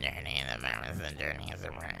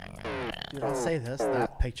 Dude, I'll say this: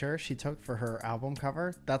 that picture she took for her album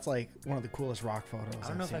cover, that's like one of the coolest rock photos. I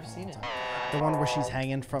don't know if I've seen it. The one where she's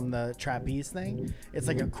hanging from the trapeze thing. It's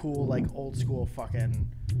like a cool, like old school fucking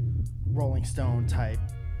Rolling Stone type.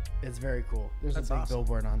 It's very cool. There's That's a big awesome.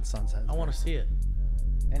 billboard on Sunset. I want to see it.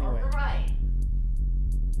 Anyway. Right.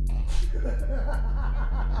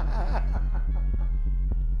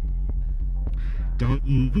 Don't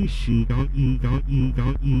you wish you, don't you, don't you,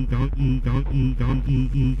 don't you, don't you, don't you, don't you.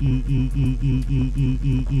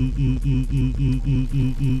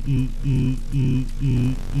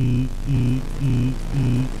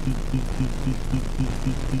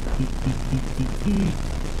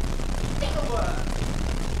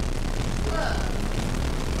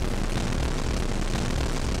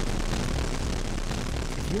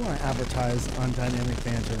 If you want to advertise on Dynamic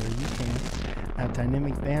Banter, you can at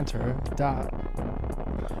dynamicbanter.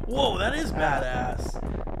 Whoa, that is badass.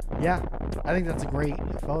 Yeah, I think that's a great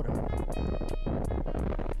photo.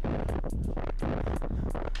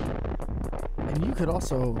 And you could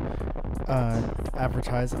also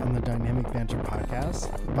advertise on the Dynamic Banter podcast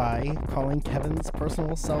by calling Kevin's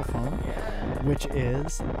personal cell phone, which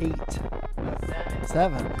is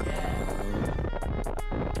 877.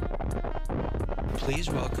 Please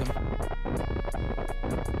welcome.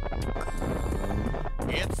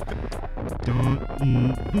 It's Don't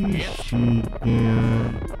you wish you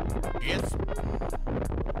were. it's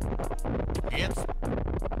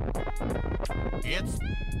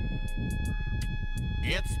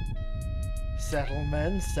Settle,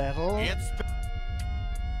 men, settle. it's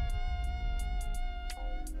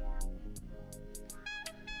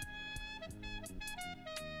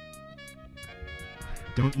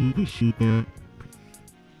Don't you wish you were.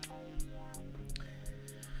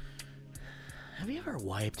 Have you ever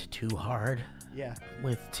wiped too hard Yeah.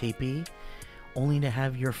 with TP only to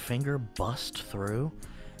have your finger bust through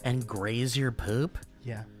and graze your poop?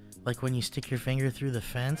 Yeah. Like when you stick your finger through the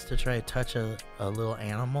fence to try to touch a little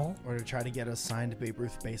animal? Or to try to get a signed Babe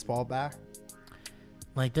Ruth baseball bat.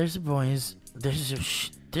 Like, there's I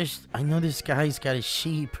know this guy's got a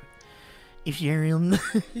sheep. If you're real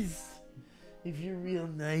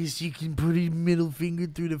nice, you can put his middle finger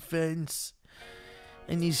through the fence,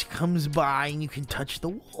 and he comes by, and you can touch the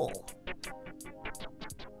wall.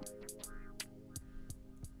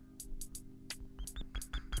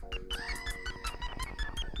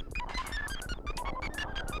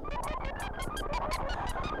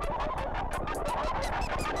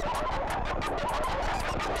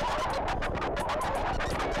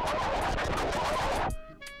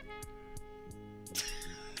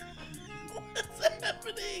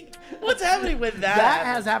 What's happening with that? That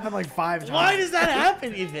has happened like 5 times. Why does that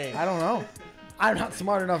happen, you think? I don't know. I'm not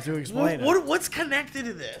smart enough to explain it. What's connected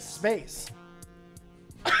to this? Space.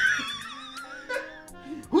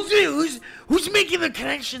 Who's making the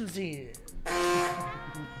connections here?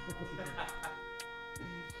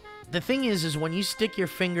 The thing is when you stick your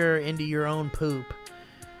finger into your own poop,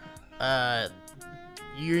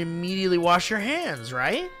 you immediately wash your hands,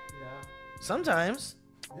 right? Yeah. Sometimes.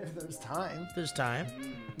 If there's time. There's time.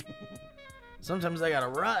 Sometimes I gotta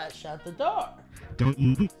rush out the door. Don't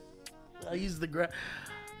you. I use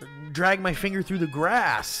drag my finger through the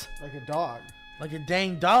grass. Like a dog. Like a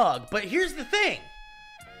dang dog. But here's the thing.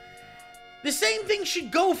 The same thing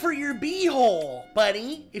should go for your beehole,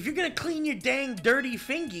 buddy. If you're gonna clean your dang dirty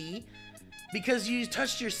fingy because you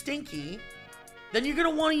touched your stinky, then you're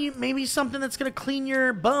gonna want to eat maybe something that's gonna clean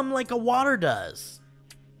your bum like a water does.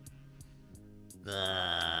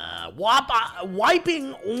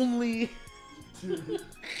 Wiping only.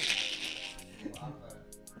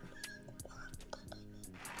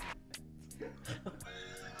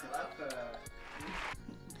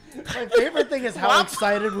 My favorite thing is how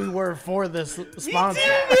excited we were for this sponsor. Me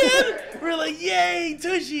too, man. We're like, yay,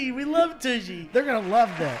 Tushy. We love Tushy. They're gonna love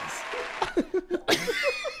this.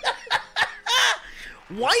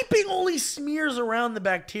 Wiping only smears around the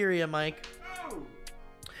bacteria, Mike.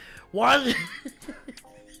 Washing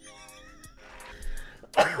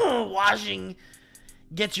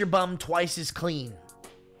gets your bum twice as clean.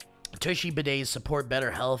 Tushy bidets support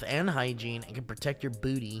better health and hygiene and can protect your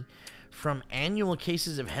booty from annual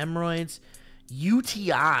cases of hemorrhoids,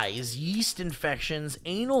 UTIs, yeast infections,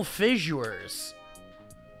 anal fissures.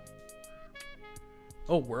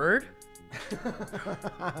 Oh, word?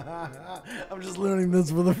 I'm just learning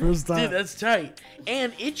this for the first time. Dude, that's tight.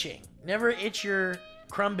 And itching. Never itch your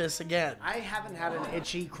crumbus again. I haven't had an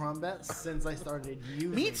itchy crumbus since I started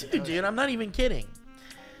using it. Me too, dude. I'm not even kidding.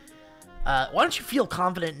 Why don't you feel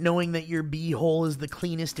confident knowing that your beehole is the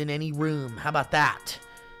cleanest in any room? How about that?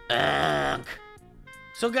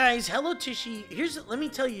 So, guys, Hello Tushy. Let me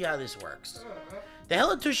tell you how this works. The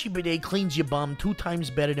Hello Tushy bidet cleans your bum 2 times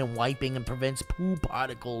better than wiping and prevents poo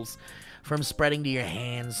particles from spreading to your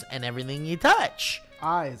hands and everything you touch.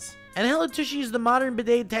 Eyes. And Hello Tushy is the modern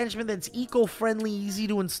bidet attachment that's eco-friendly, easy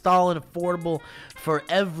to install, and affordable for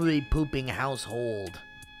every pooping household.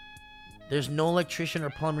 There's no electrician or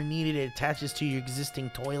plumber needed. It attaches to your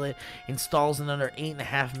existing toilet, installs in under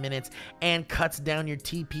 8.5 minutes, and cuts down your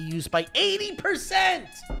TP use by 80%!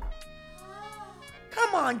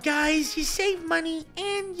 Come on, guys. You save money,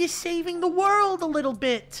 and you're saving the world a little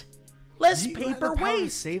bit. Less paper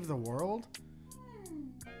waste. Save the world?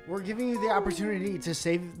 We're giving you the opportunity to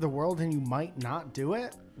save the world, and you might not do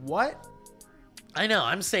it? What? I know.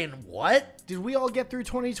 I'm saying what? Did we all get through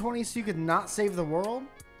 2020 so you could not save the world?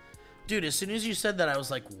 Dude, as soon as you said that, I was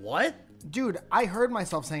like, what? Dude, I heard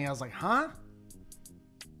myself saying it. I was like, huh?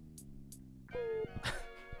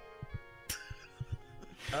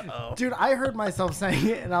 Uh-oh. Dude, I heard myself saying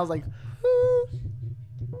it, and I was like,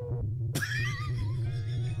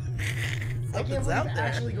 I can't believe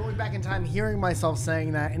actually going back in time, hearing myself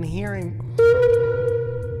saying that, and hearing...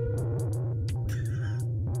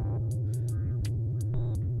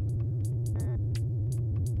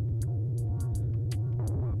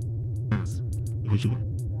 It's not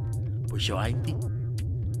good. So why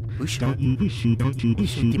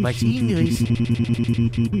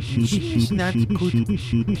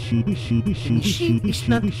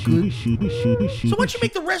don't you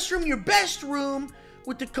make the restroom your best room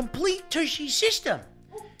with the complete Tushy system,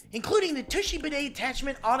 including the Tushy bidet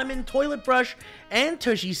attachment, ottoman, toilet brush, and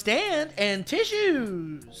Tushy stand and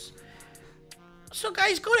tissues. So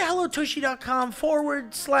guys, go to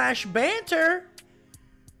hellotushy.com/banter.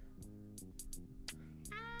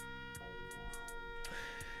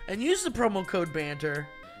 And use the promo code BANTER.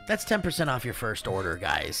 That's 10% off your first order,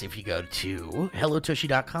 guys. If you go to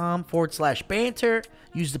hellotushy.com/banter,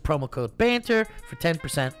 use the promo code BANTER for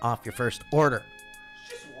 10% off your first order. It's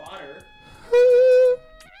just water.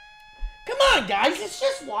 Come on, guys. It's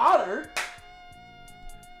just water.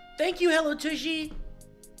 Thank you, Hello Tushy.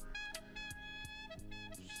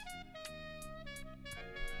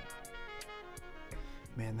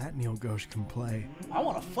 Man, that Neil Ghosh can play. I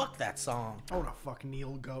want to fuck that song. I want to fuck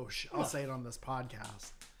Neil Ghosh. I'll say it on this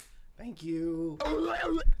podcast. Thank you.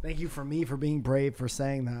 Thank you for being brave for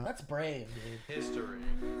saying that. That's brave, dude. History.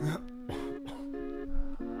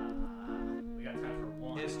 We got time for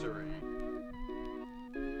one. History.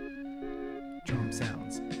 Drum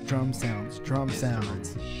sounds. Drum sounds. Drum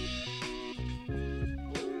sounds.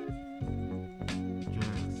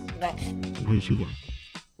 Where's you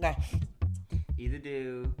at? Either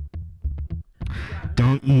do.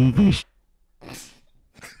 Don't even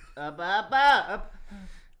Up.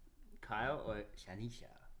 Kyle or Shanisha?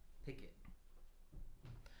 Pick it.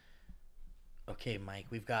 Okay, Mike,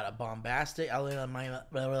 we've got a bombastic. I'll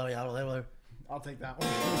I'll take that one.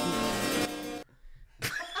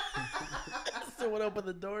 Someone open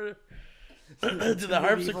the door to the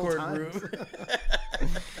harpsichord room.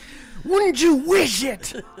 Wouldn't you wish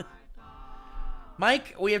it?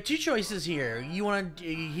 Mike, we have 2 choices here. You want to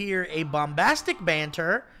hear a bombastic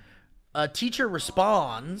banter, a teacher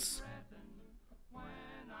responds,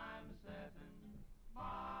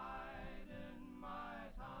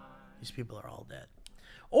 these people are all dead,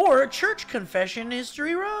 or a church confession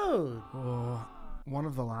history road. Oh, one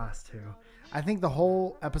of the last 2. I think the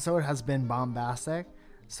whole episode has been bombastic,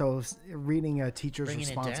 So reading a teacher's Bringing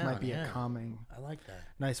it response down, might be yeah. a calming, I like that.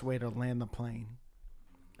 nice way to land the plane.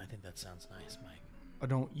 I think that sounds nice, Mike. Or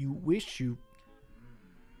don't you wish you...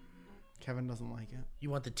 Kevin doesn't like it.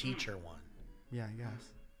 You want the teacher one. Yeah, I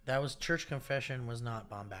guess. That was church confession was not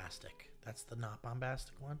bombastic. That's the not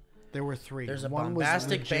bombastic one. There were 3. There's a One was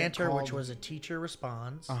bombastic legit banter, called- which was a teacher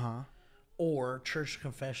responds, or church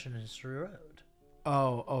confession is through road.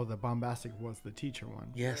 Oh, the bombastic was the teacher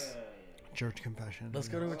one. Yes. Church confession. Let's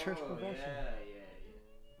go to a church confession.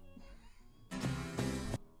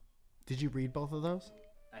 Did you read both of those?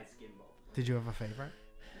 I skimmed both. Did you have a favorite?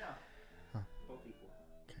 No. Both equal.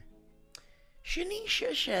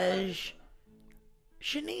 Shanisha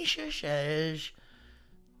says,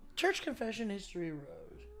 church confession is through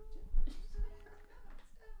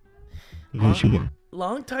road.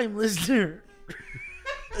 Long time listener.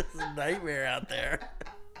 It's a nightmare out there.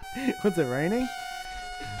 Was it raining?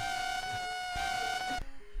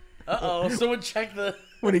 Uh-oh, someone check the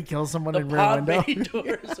When he kills someone in rear pod window? bay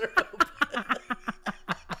doors are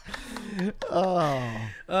open. Oh.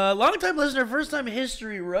 Long time listener, first time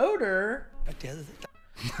history roader.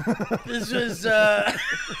 This was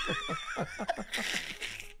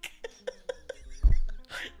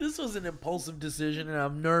this was an impulsive decision, and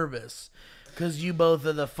I'm nervous because you both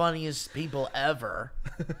are the funniest people ever.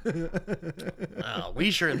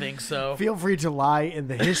 We sure think so. Feel free to lie in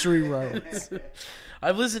the history roads.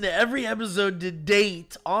 I've listened to every episode to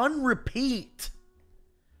date on repeat.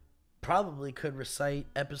 Probably could recite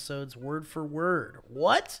episodes word for word.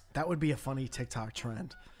 What? That would be a funny TikTok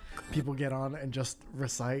trend. People get on and just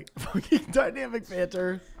recite fucking dynamic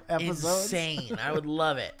banter episodes. Insane. I would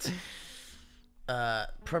love it.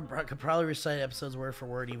 Could probably recite episodes word for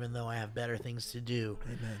word, even though I have better things to do.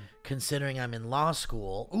 Amen. Considering I'm in law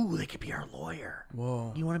school. Ooh, they could be our lawyer.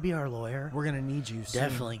 Whoa. You want to be our lawyer? We're going to need you soon.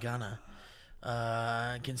 Definitely gonna.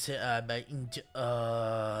 But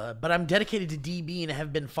I'm dedicated to DB and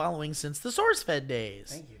have been following since the SourceFed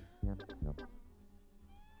days. Thank you.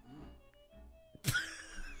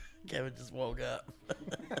 Kevin just woke up.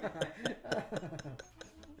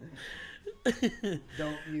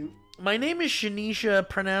 Don't mute. My name is Shanisha,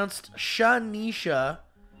 pronounced Shanisha.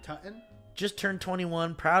 Tutton? Just turned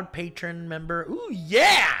 21, proud patron member. Ooh,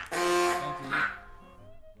 yeah!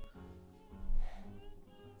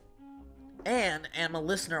 And am a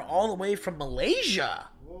listener all the way from Malaysia.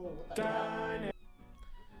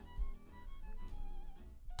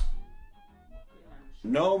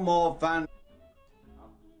 No more fan.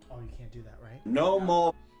 Oh, you can't do that, right? No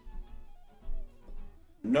more.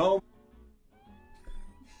 No.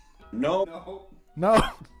 No. No.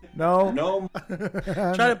 No. No.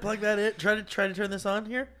 Try to plug that in. Try to turn this on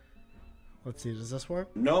here. Let's see. Does this work?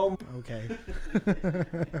 No. Okay.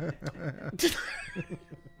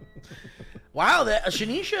 Wow, that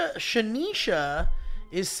Shanisha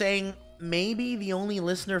is saying maybe the only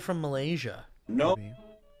listener from Malaysia. No.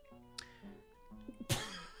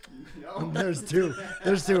 There's two.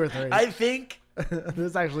 There's 2 or 3. I think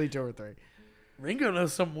There's actually 2 or 3. Ringo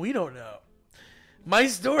knows something we don't know. My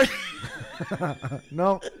story.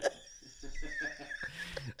 No.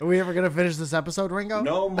 Are we ever gonna finish this episode, Ringo?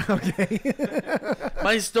 No. Okay.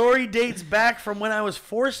 My story dates back from when I was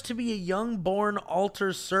forced to be a young-born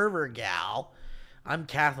altar server gal. I'm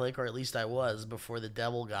Catholic, or at least I was, before the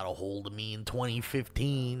devil got a hold of me in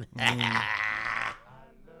 2015.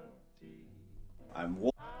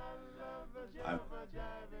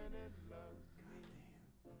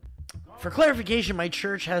 For clarification, my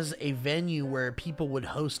church has a venue where people would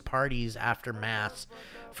host parties after Mass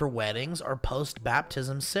for weddings or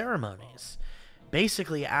post-baptism ceremonies.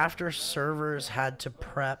 Basically, altar servers had to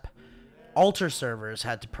prep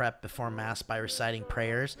before Mass by reciting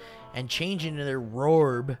prayers and changing into their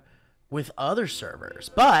robe with other servers.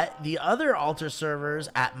 But the other altar servers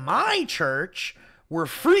at my church were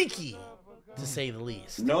freaky, to say the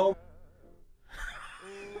least. No.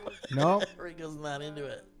 No. Ringo's not into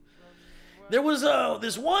it. There was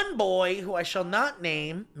this one boy who I shall not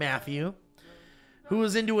name, Matthew, who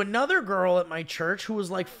was into another girl at my church who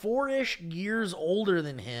was like 4-ish years older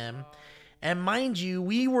than him. And mind you,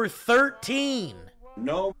 we were 13.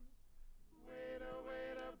 No.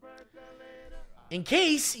 In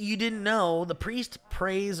case you didn't know, the priest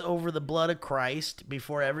prays over the blood of Christ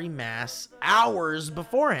before every Mass hours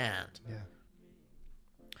beforehand. Yeah.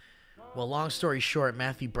 Well, long story short,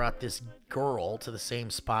 Matthew brought this girl to the same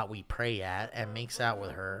spot we pray at and makes out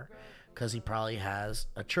with her because he probably has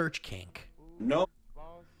a church kink. No.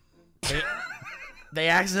 They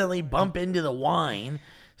accidentally bump into the wine,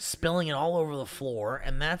 spilling it all over the floor,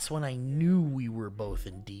 and that's when I knew we were both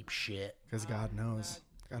in deep shit. Because God knows.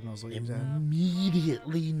 God knows what he did.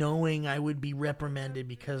 Immediately knowing I would be reprimanded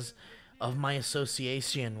because of my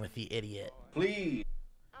association with the idiot. Please.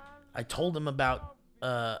 I told him about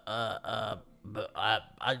I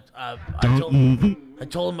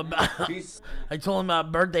told him about a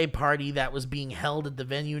birthday party that was being held at the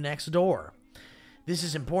venue next door. This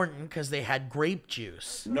is important because they had grape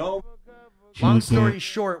juice. No. Long story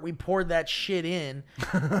short, we poured that shit in,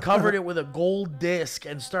 covered it with a gold disc,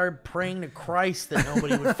 and started praying to Christ that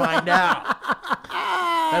nobody would find out.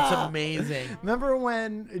 That's amazing. Remember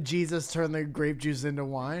when Jesus turned the grape juice into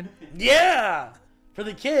wine? Yeah, for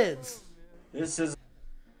the kids. This is.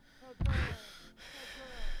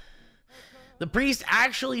 The priest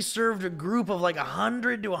actually served a group of like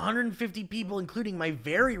 100 to 150 people, including my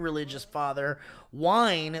very religious father,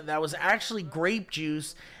 wine that was actually grape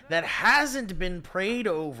juice that hasn't been prayed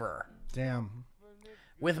over. Damn.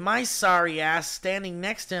 With my sorry ass standing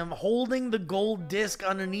next to him, holding the gold disc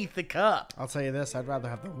underneath the cup. I'll tell you this, I'd rather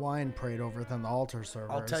have the wine prayed over than the altar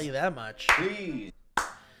servers. I'll tell you that much. Please.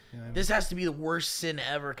 This has to be the worst sin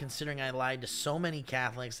ever, considering I lied to so many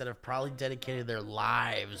Catholics that have probably dedicated their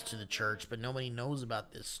lives to the church, but nobody knows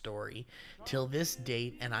about this story till this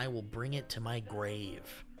date, and I will bring it to my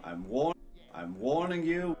grave. I'm warning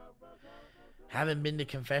you. Haven't been to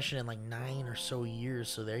confession in like 9 or so years,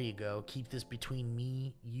 so there you go. Keep this between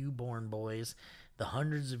me, you born boys, the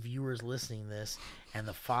hundreds of viewers listening to this, and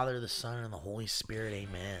the Father, the Son, and the Holy Spirit.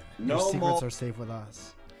 Amen. Your secrets are safe with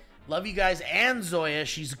us. Love you guys, and Zoya.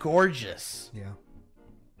 She's gorgeous. Yeah.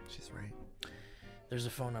 She's right. There's a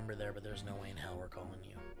phone number there, but there's no way in hell we're calling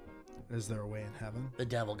you. Is there a way in heaven? The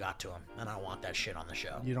devil got to him, and I don't want that shit on the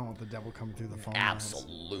show. You don't want the devil coming through the phone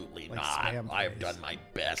Absolutely lines. not. Like spam I've plays. done my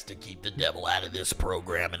best to keep the devil out of this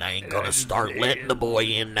program, and I ain't gonna start letting the boy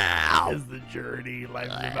in now. It's the journey.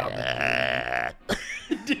 Life's about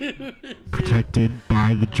the Dude. Protected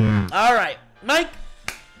by the germs. All right, Mike.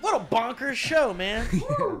 What a bonkers show, man.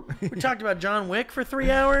 We talked about John Wick for 3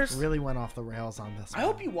 hours. Really went off the rails on this one. I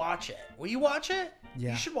hope you watch it. Will you watch it?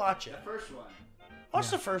 Yeah. You should watch it. First one. Watch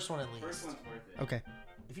the first one at least. First one's worth it. Okay.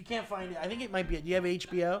 If you can't find it, I think it might be. Do you have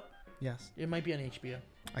HBO? Yes. It might be on HBO.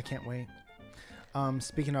 I can't wait.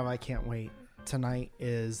 Speaking of I can't wait, tonight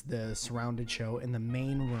is the Surrounded show in the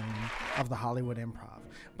main room of the Hollywood Improv.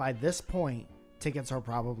 By this point, tickets are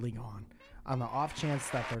probably gone. On the off chance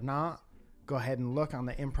that they're not, go ahead and look on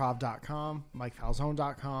the improv.com,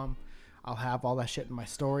 MikeFalzone.com. I'll have all that shit in my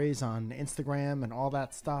stories on Instagram and all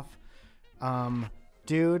that stuff.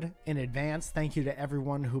 Dude, in advance, thank you to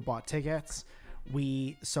everyone who bought tickets.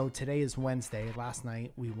 So today is Wednesday. Last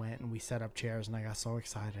night we went and we set up chairs and I got so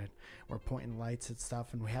excited. We're pointing lights at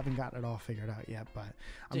stuff and we haven't gotten it all figured out yet, but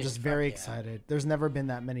I'm just very excited. There's never been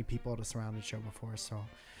that many people at a Surrounded show before, so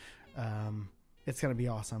it's going to be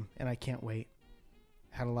awesome and I can't wait.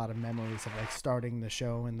 Had a lot of memories of like starting the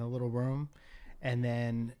show in the little room and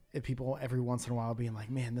then people every once in a while being like,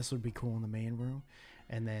 man, this would be cool in the main room.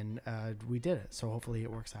 And then we did it. So hopefully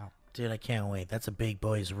it works out. Dude, I can't wait. That's a big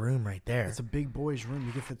boy's room right there. It's a big boys room.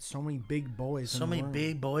 You can fit so many big boys So many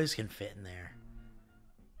big boys can fit in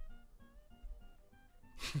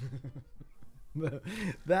there.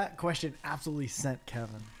 That question absolutely sent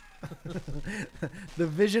Kevin. The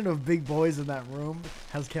vision of big boys in that room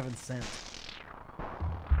has Kevin sent.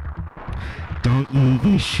 Don't move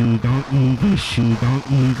this shoe, don't move this shoe,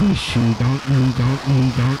 don't move this shoe, don't move, don't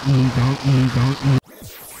move, don't move, don't move, don't move, don't move.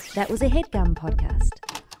 That was a HeadGum podcast.